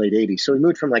the late 80s. So we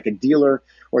moved from like a dealer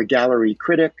or gallery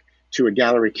critic to a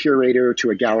gallery curator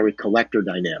to a gallery collector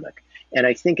dynamic. And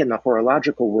I think in the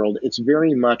horological world, it's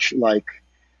very much like,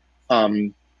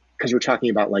 because we're talking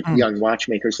about like young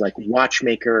watchmakers, like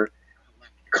watchmaker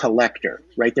collector,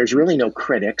 right? There's really no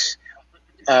critics,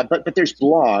 but there's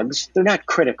blogs. They're not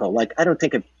critical. Like, I don't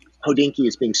think of Hodinkee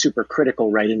as being super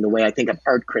critical writing the way I think of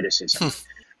art criticism.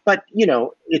 But,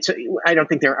 I don't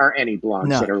think there are any blogs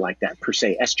that are like that per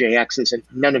se. SJX and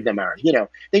none of them are,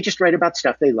 they just write about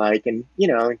stuff they like. And,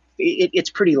 it's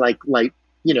pretty like light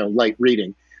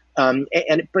reading.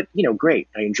 But great.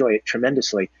 I enjoy it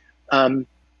tremendously.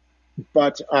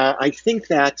 But I think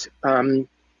that,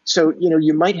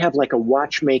 you might have like a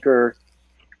watchmaker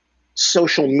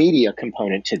social media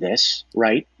component to this,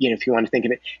 right? If you want to think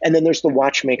of it. And then there's the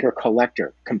watchmaker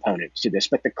collector component to this.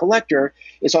 But the collector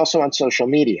is also on social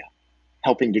media,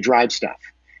 helping to drive stuff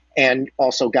and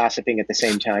also gossiping at the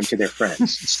same time to their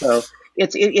friends. So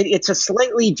it's a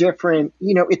slightly different,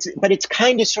 but it's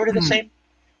kind of sort of the same,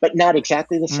 but not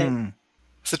exactly the same.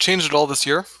 Has it changed at all this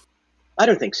year? I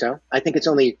don't think so. I think it's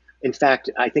only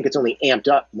amped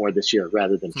up more this year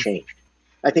rather than changed.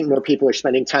 I think more people are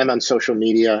spending time on social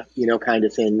media, kind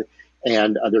of thing,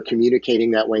 and they're communicating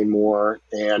that way more.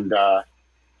 And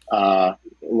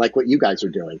like what you guys are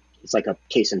doing, it's like a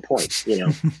case in point,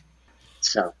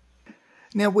 So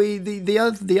now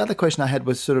the other question I had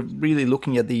was sort of really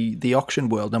looking at the auction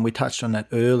world, and we touched on that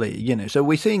earlier. So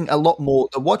we're seeing a lot more.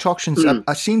 The watch auctions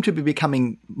seem to be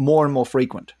becoming more and more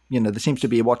frequent. There seems to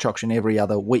be a watch auction every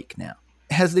other week now.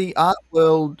 Has the art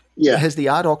world, has the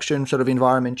art auction sort of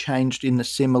environment changed in a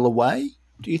similar way,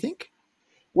 do you think?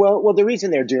 Well, the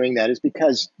reason they're doing that is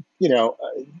because,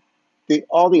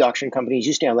 all the auction companies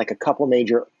used to have like a couple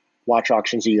major watch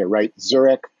auctions a year, right?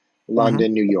 Zurich,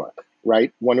 London, New York,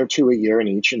 right? 1 or 2 a year in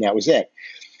each, and that was it.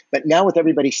 But now with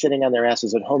everybody sitting on their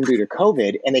asses at home due to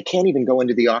COVID, and they can't even go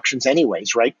into the auctions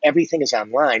anyways, right? Everything is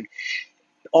online.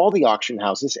 All the auction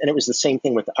houses, and it was the same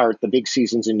thing with art. The big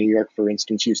seasons in New York, for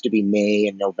instance, used to be May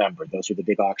and November. Those were the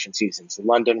big auction seasons.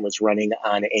 London was running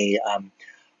on a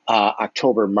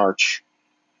October, March,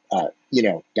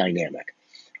 dynamic.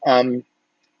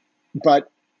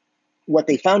 But what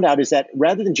they found out is that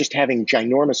rather than just having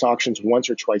ginormous auctions once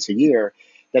or twice a year,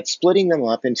 that splitting them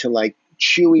up into like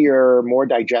chewier, more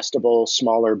digestible,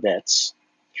 smaller bits,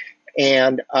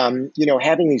 and,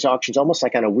 having these auctions almost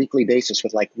like on a weekly basis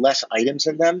with like less items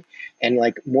in them and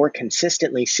like more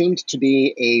consistently seemed to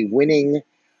be a winning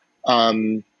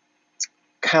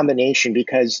combination,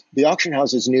 because the auction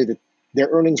houses knew that their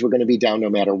earnings were going to be down no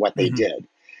matter what they did.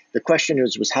 The question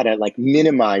was how to like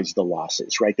minimize the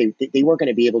losses, right? They weren't going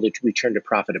to be able to return to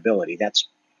profitability. That's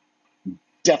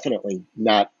definitely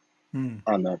not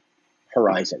on the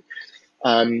horizon.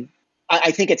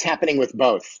 I think it's happening with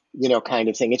both, kind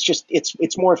of thing. It's just,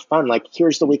 it's more fun. Like,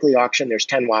 here's the weekly auction. There's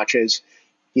 10 watches.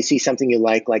 You see something you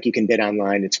like you can bid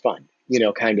online. It's fun,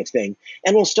 kind of thing.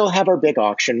 And we'll still have our big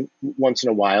auction once in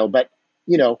a while, but,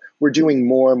 we're doing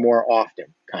more and more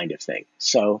often, kind of thing.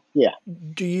 So, yeah.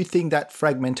 Do you think that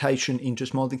fragmentation into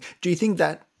small things, do you think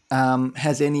that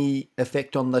has any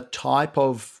effect on the type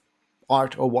of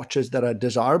art or watches that are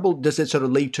desirable? Does it sort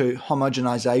of lead to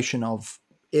homogenization of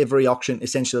every auction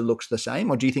essentially looks the same,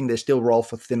 or do you think there's still a role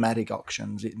for thematic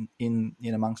auctions in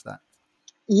amongst that?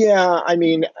 Yeah, I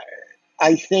mean,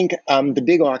 I think the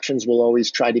big auctions will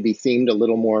always try to be themed a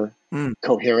little more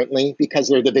coherently because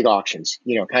they're the big auctions,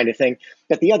 kind of thing.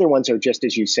 But the other ones are just,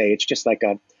 as you say, it's just like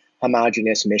a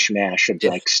homogenous mishmash of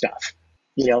like stuff,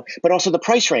 But also the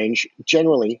price range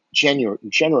generally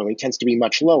tends to be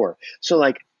much lower. So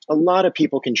like a lot of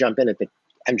people can jump in at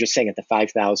I'm just saying at the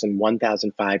 5,000,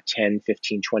 1,005, 10,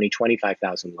 15, 20,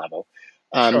 25,000 level.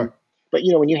 Sure. But,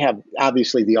 when you have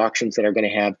obviously the auctions that are going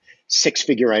to have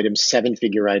 6-figure items,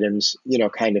 7-figure items,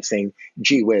 kind of thing,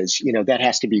 gee whiz, that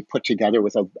has to be put together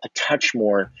with a touch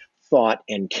more thought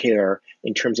and care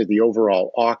in terms of the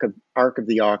overall arc of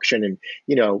the auction. And,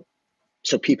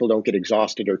 so people don't get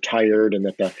exhausted or tired and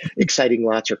that the exciting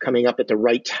lots are coming up at the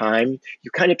right time.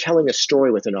 You're kind of telling a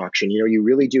story with an auction. You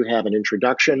really do have an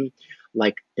introduction,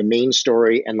 like the main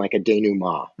story, and like a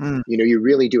denouement. You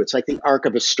really do. It's like the arc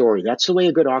of a story. That's the way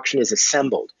a good auction is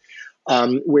assembled.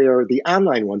 Where the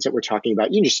online ones that we're talking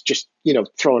about, you just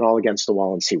throw it all against the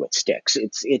wall and see what sticks.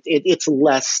 It's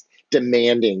less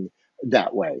demanding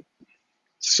that way.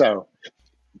 So,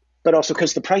 but also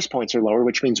because the price points are lower,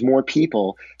 which means more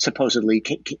people supposedly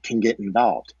can get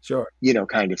involved. Sure.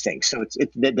 Kind of thing. So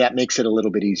that makes it a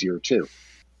little bit easier too.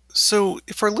 So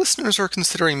if our listeners are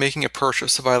considering making a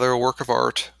purchase of either a work of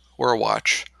art or a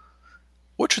watch,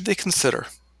 what should they consider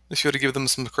if you had to give them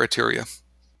some criteria?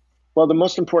 Well, the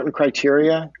most important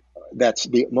criteria, that's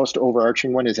the most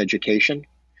overarching one, is education.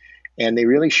 And they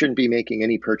really shouldn't be making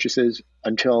any purchases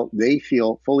until they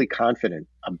feel fully confident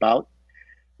about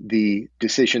the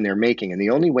decision they're making. And the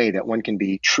only way that one can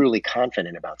be truly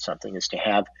confident about something is to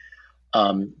have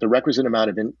the requisite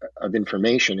amount of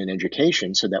information and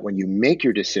education so that when you make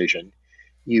your decision,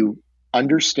 you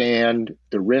understand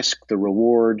the risk, the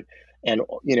reward, and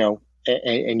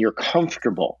and you're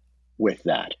comfortable with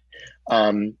that.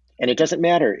 And it doesn't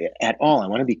matter at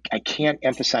all. I can't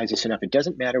emphasize this enough. It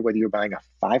doesn't matter whether you're buying a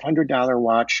 $500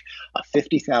 watch, a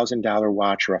 $50,000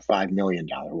 watch, or a $5 million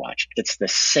watch. It's the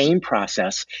same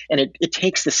process, and it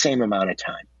takes the same amount of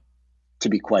time, to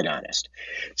be quite honest.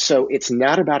 So it's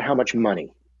not about how much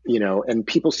money, and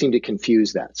people seem to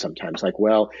confuse that sometimes. Like,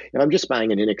 well, if I'm just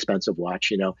buying an inexpensive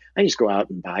watch, I just go out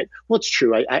and buy it. Well, it's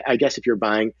true. I guess if you're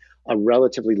buying a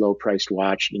relatively low priced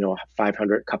watch,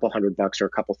 $500, a couple $100 or a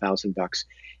couple $1,000,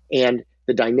 and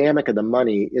the dynamic of the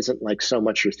money isn't like so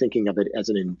much you're thinking of it as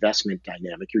an investment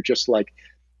dynamic. You're just like,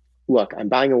 look, I'm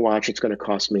buying a watch. It's going to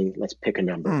cost me, let's pick a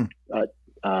number,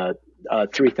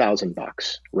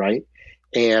 $3,000, right?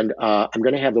 And I'm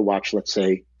going to have the watch, let's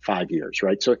say 5 years,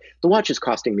 right? So the watch is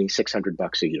costing me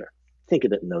 $600 a year. Think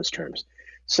of it in those terms.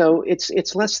 So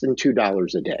it's less than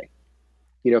 $2 a day.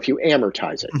 If you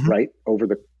amortize it, right, over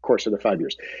the course of the 5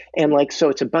 years. And so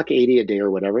it's $1.80 a day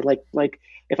or whatever. Like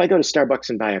if I go to Starbucks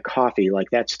and buy a coffee,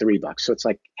 that's $3. So it's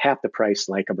like half the price,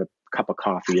 of a cup of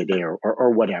coffee a day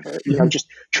or whatever. Just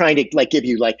trying to give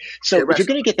you so if you're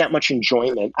going to get that much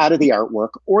enjoyment out of the artwork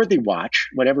or the watch,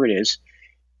 whatever it is,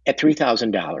 at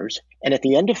 $3,000, and at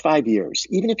the end of 5 years,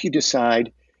 even if you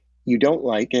decide you don't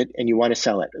like it and you want to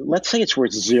sell it, let's say it's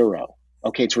worth zero.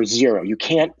 Okay, it's worth zero. You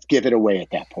can't give it away at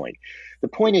that point. The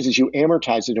point is you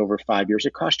amortize it over 5 years.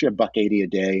 It cost you $1.80 a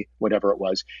day, whatever it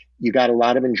was. You got a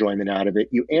lot of enjoyment out of it.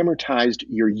 You amortized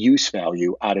your use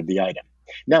value out of the item.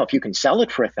 Now, if you can sell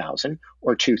it for $1,000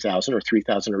 or $2,000 or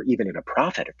 $3,000 or even at a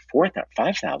profit of $4,000,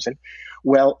 $5,000,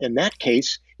 well, in that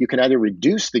case, you can either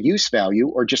reduce the use value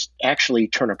or just actually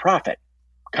turn a profit,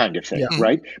 kind of thing,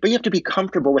 right? But you have to be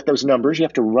comfortable with those numbers. You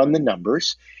have to run the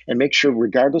numbers and make sure,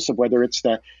 regardless of whether it's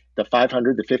the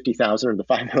 $500, the $50,000, or the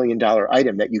 $5 million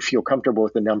item, that you feel comfortable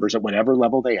with the numbers at whatever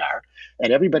level they are.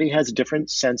 And everybody has a different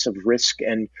sense of risk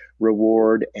and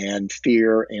reward and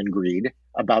fear and greed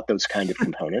about those kind of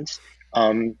components.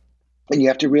 And you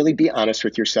have to really be honest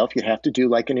with yourself. You have to do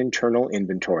like an internal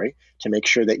inventory to make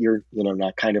sure that you're,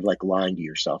 not kind of like lying to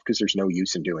yourself, because there's no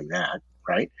use in doing that,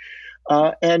 right?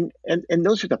 And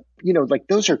those are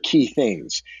those are key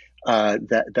things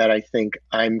that I think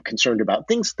I'm concerned about.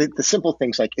 Things, the simple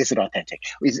things like, is it authentic?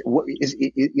 Is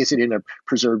it in a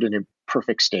preserved and in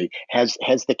perfect state? Has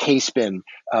the case been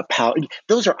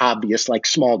those are obvious, like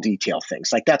small detail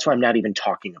things. Like that's why I'm not even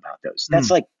talking about those.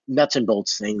 That's like nuts and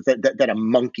bolts things that a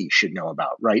monkey should know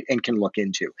about, right? And can look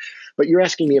into. But you're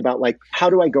asking me about like, how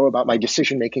do I go about my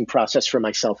decision-making process for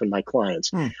myself and my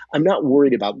clients? I'm not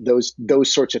worried about those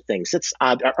sorts of things. That's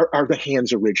odd. Are the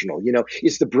hands original?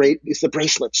 Is the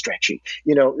bracelet stretchy?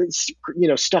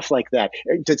 Stuff like that.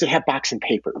 Does it have box and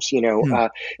papers?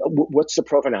 What's the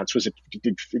provenance?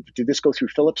 Did this go through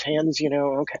Philip's hands?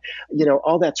 Okay.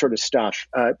 All that sort of stuff.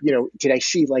 Did I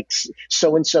see like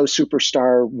so-and-so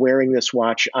superstar wearing this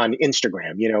watch on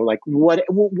Instagram? Like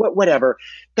whatever.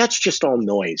 That's just all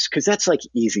noise, because that's like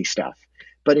easy stuff.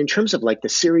 But in terms of like the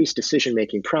serious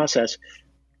decision-making process,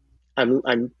 I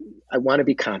want to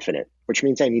be confident, which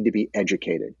means I need to be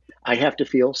educated. I have to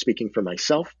feel, speaking for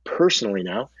myself personally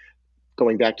now,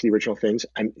 going back to the original things,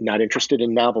 I'm not interested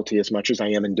in novelty as much as I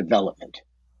am in development,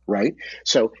 right?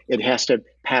 So it has to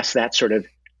pass that sort of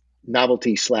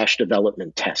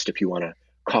novelty/development test, if you want to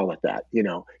call it that,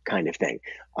 kind of thing.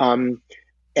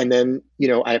 And then,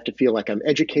 I have to feel like I'm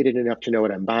educated enough to know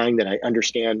what I'm buying, that I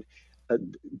understand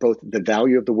both the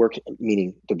value of the work,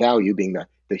 meaning the value being the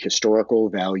historical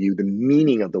value, the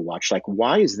meaning of the watch, like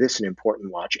why is this an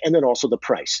important watch? And then also the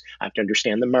price. I have to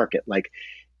understand the market. Like,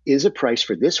 is a price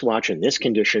for this watch in this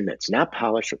condition that's not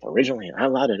polished with originally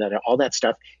all that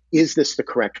stuff, is this the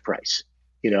correct price?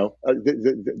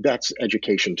 That's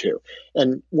education too.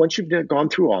 And once you've gone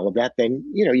through all of that, then,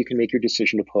 you can make your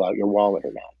decision to pull out your wallet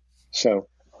or not. So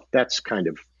that's kind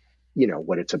of,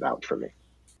 what it's about for me.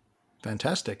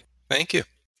 Fantastic. Thank you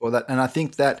for that. And I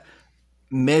think that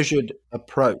measured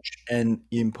approach and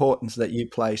the importance that you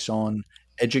place on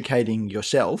educating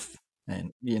yourself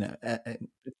and,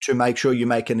 to make sure you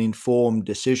make an informed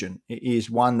decision is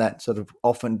one that sort of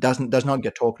often does not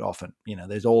get talked often.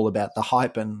 There's all about the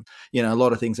hype and, a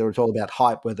lot of things that it's all about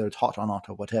hype, whether it's hot or not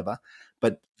or whatever.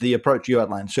 But the approach you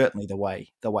outlined, certainly the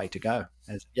way to go.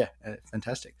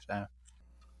 Fantastic. So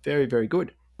very, very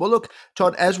good. Well, look,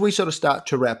 Todd, as we sort of start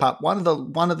to wrap up, one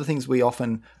of the things we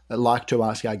often like to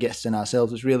ask our guests and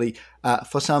ourselves is really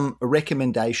for some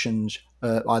recommendations,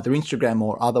 either Instagram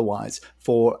or otherwise,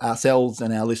 for ourselves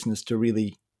and our listeners to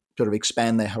really sort of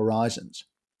expand their horizons.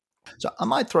 So I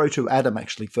might throw to Adam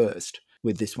actually first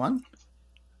with this one.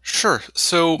 Sure.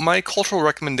 So my cultural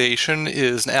recommendation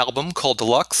is an album called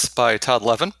Deluxe by Todd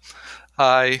Levin.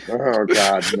 Oh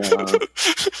God, no.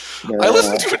 I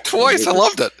listened to it twice. I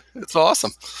loved it. It's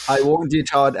awesome. I warned you,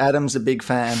 Todd. Adam's a big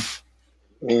fan.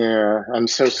 Yeah, I'm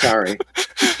so sorry.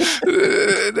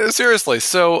 Seriously.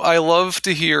 So I love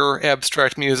to hear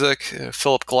abstract music,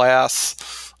 Philip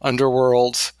Glass,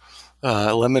 Underworld,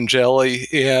 Lemon Jelly,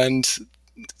 and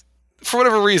for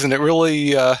whatever reason, it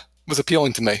really was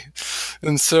appealing to me.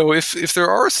 And so if there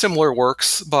are similar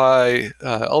works by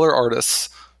other artists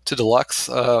to Deluxe,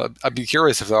 I'd be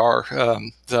curious if there are.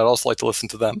 I'd also like to listen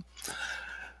to them.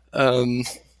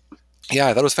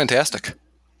 Yeah, that was fantastic.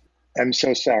 I'm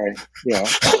so sorry. Yeah.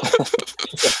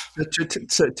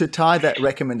 To tie that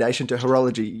recommendation to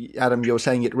horology, Adam, you're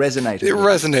saying it resonated. It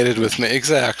resonated with me.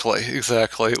 Exactly.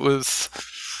 It was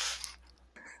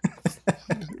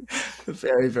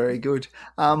very, very good.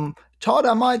 Todd,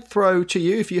 I might throw to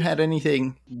you if you had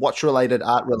anything watch-related,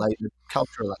 art-related,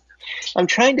 culture-related. I'm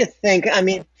trying to think.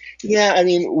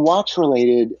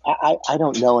 Watch-related, I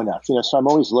don't know enough. So I'm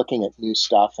always looking at new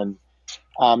stuff and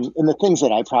the things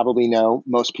that I probably know,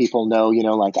 most people know,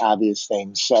 like obvious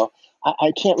things. So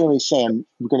I can't really say I'm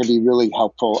going to be really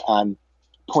helpful on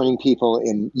pointing people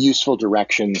in useful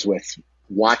directions with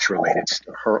watch-related,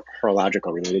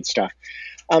 horological-related stuff.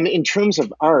 In terms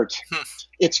of art,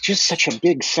 it's just such a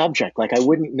big subject. Like I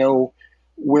wouldn't know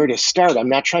where to start. I'm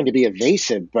not trying to be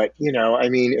evasive, but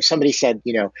if somebody said,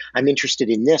 I'm interested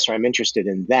in this or I'm interested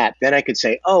in that, then I could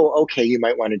say, oh, okay, you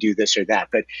might want to do this or that.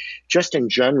 But just in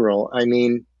general,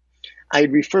 I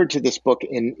referred to this book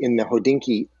in the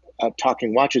Hodinkee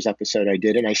Talking Watches episode I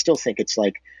did, and I still think it's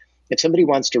like, if somebody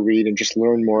wants to read and just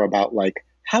learn more about like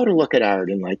how to look at art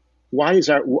and like, why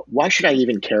should I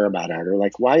even care about art? Or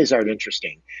like, why is art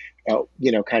interesting?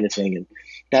 Kind of thing. And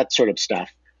that sort of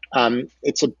stuff.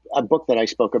 It's a book that I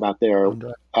spoke about there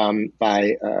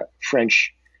by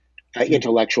French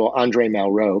intellectual Andre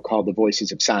Malraux called The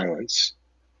Voices of Silence.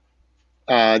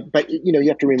 But you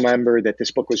have to remember that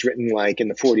this book was written like in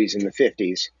the 40s and the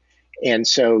 50s. And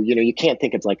so, you can't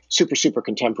think of like super, super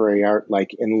contemporary art,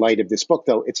 like in light of this book,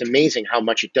 though it's amazing how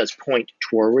much it does point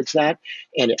towards that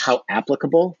and how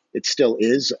applicable it still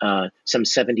is some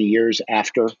 70 years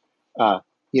after,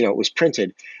 it was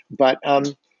printed. But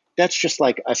that's just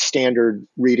like a standard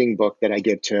reading book that I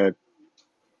give to,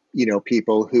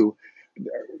 people who,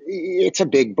 it's a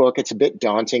big book. It's a bit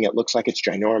daunting. It looks like it's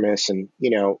ginormous and,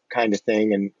 kind of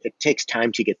thing. And it takes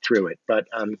time to get through it. But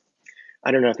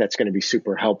I don't know if that's going to be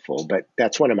super helpful, but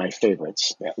that's one of my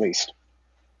favorites, at least.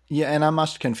 Yeah, and I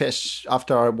must confess,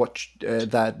 after I watched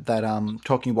that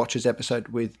Talking Watches episode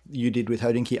you did with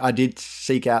Hodinkee, I did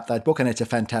seek out that book, and it's a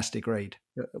fantastic read.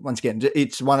 Once again,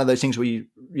 it's one of those things where you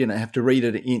have to read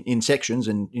it in sections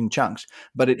and in chunks,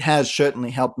 but it has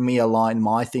certainly helped me align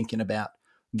my thinking about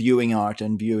viewing art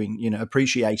and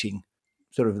appreciating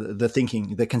sort of the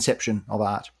thinking, the conception of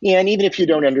art. Yeah, and even if you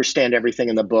don't understand everything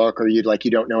in the book, or you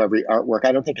don't know every artwork,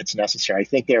 I don't think it's necessary. I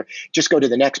think just go to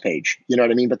the next page. You know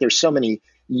what I mean? But there's so many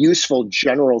useful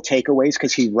general takeaways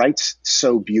because he writes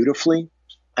so beautifully,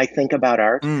 I think, about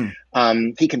art.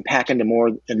 He can pack into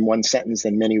more in one sentence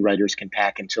than many writers can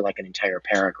pack into like an entire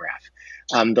paragraph.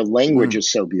 The language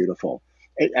is so beautiful.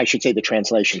 I should say the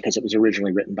translation, because it was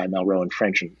originally written by Malraux in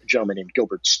French, and a gentleman named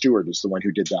Gilbert Stuart is the one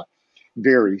who did the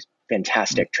very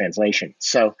fantastic translation.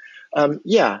 So,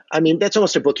 that's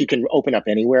almost a book you can open up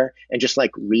anywhere and just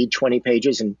like read 20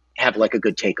 pages and have like a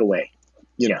good takeaway,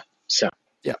 so.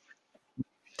 Yeah,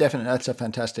 definitely. That's a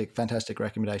fantastic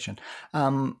recommendation.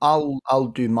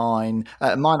 I'll do mine.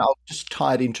 I'll just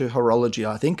tie it into horology,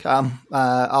 I think.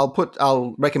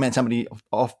 I'll recommend somebody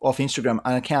off Instagram,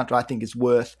 an account I think is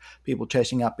worth people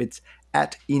chasing up. It's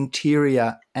at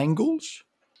Interior Angles,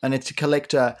 and it's a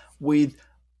collector with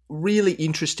really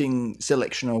interesting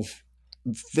selection of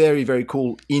very, very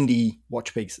cool indie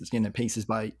watch pieces, pieces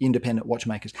by independent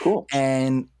watchmakers. Cool.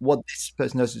 And what this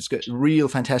person does is get real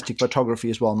fantastic photography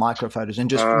as well, micro photos, and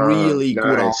just really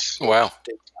nice. good. Wow.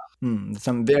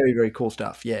 Some very, very cool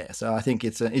stuff. Yeah. So I think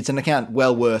it's an account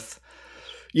well worth,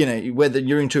 whether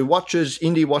you're into watches,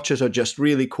 indie watches, or just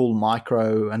really cool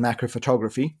micro and macro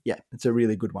photography. Yeah, it's a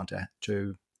really good one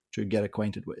to get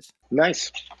acquainted with.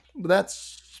 Nice.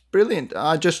 That's brilliant.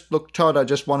 Todd, I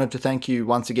just wanted to thank you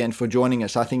once again for joining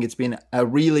us. I think it's been a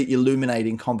really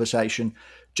illuminating conversation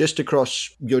just across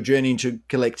your journey into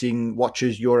collecting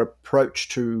watches, your approach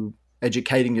to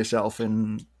educating yourself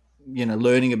and,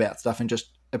 learning about stuff and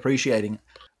just appreciating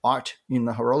art in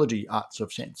the horology arts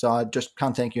of sense. So I just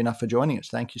can't thank you enough for joining us.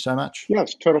 Thank you so much. Yeah,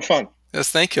 it's total fun.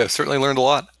 Yes, thank you. I've certainly learned a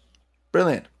lot.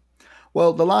 Brilliant.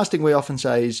 Well, the last thing we often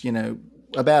say is,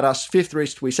 about us, Fifth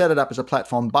Wrist, we set it up as a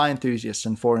platform by enthusiasts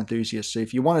and for enthusiasts. So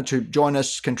if you wanted to join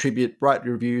us, contribute, write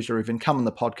reviews, or even come on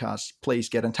the podcast, please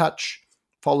get in touch.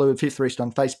 Follow Fifth Wrist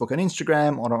on Facebook and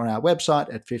Instagram, or on our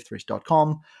website at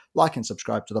fifthwrist.com. Like and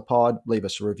subscribe to the pod. Leave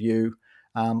us a review.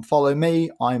 Follow me.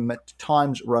 I'm at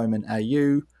Times Roman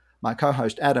AU. My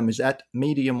co-host Adam is at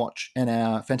Medium Watch, and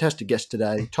our fantastic guest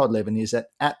today, Todd Levin, is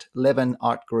at Levin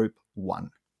Art Group 1.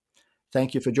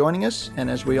 Thank you for joining us, and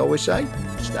as we always say,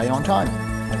 stay on time.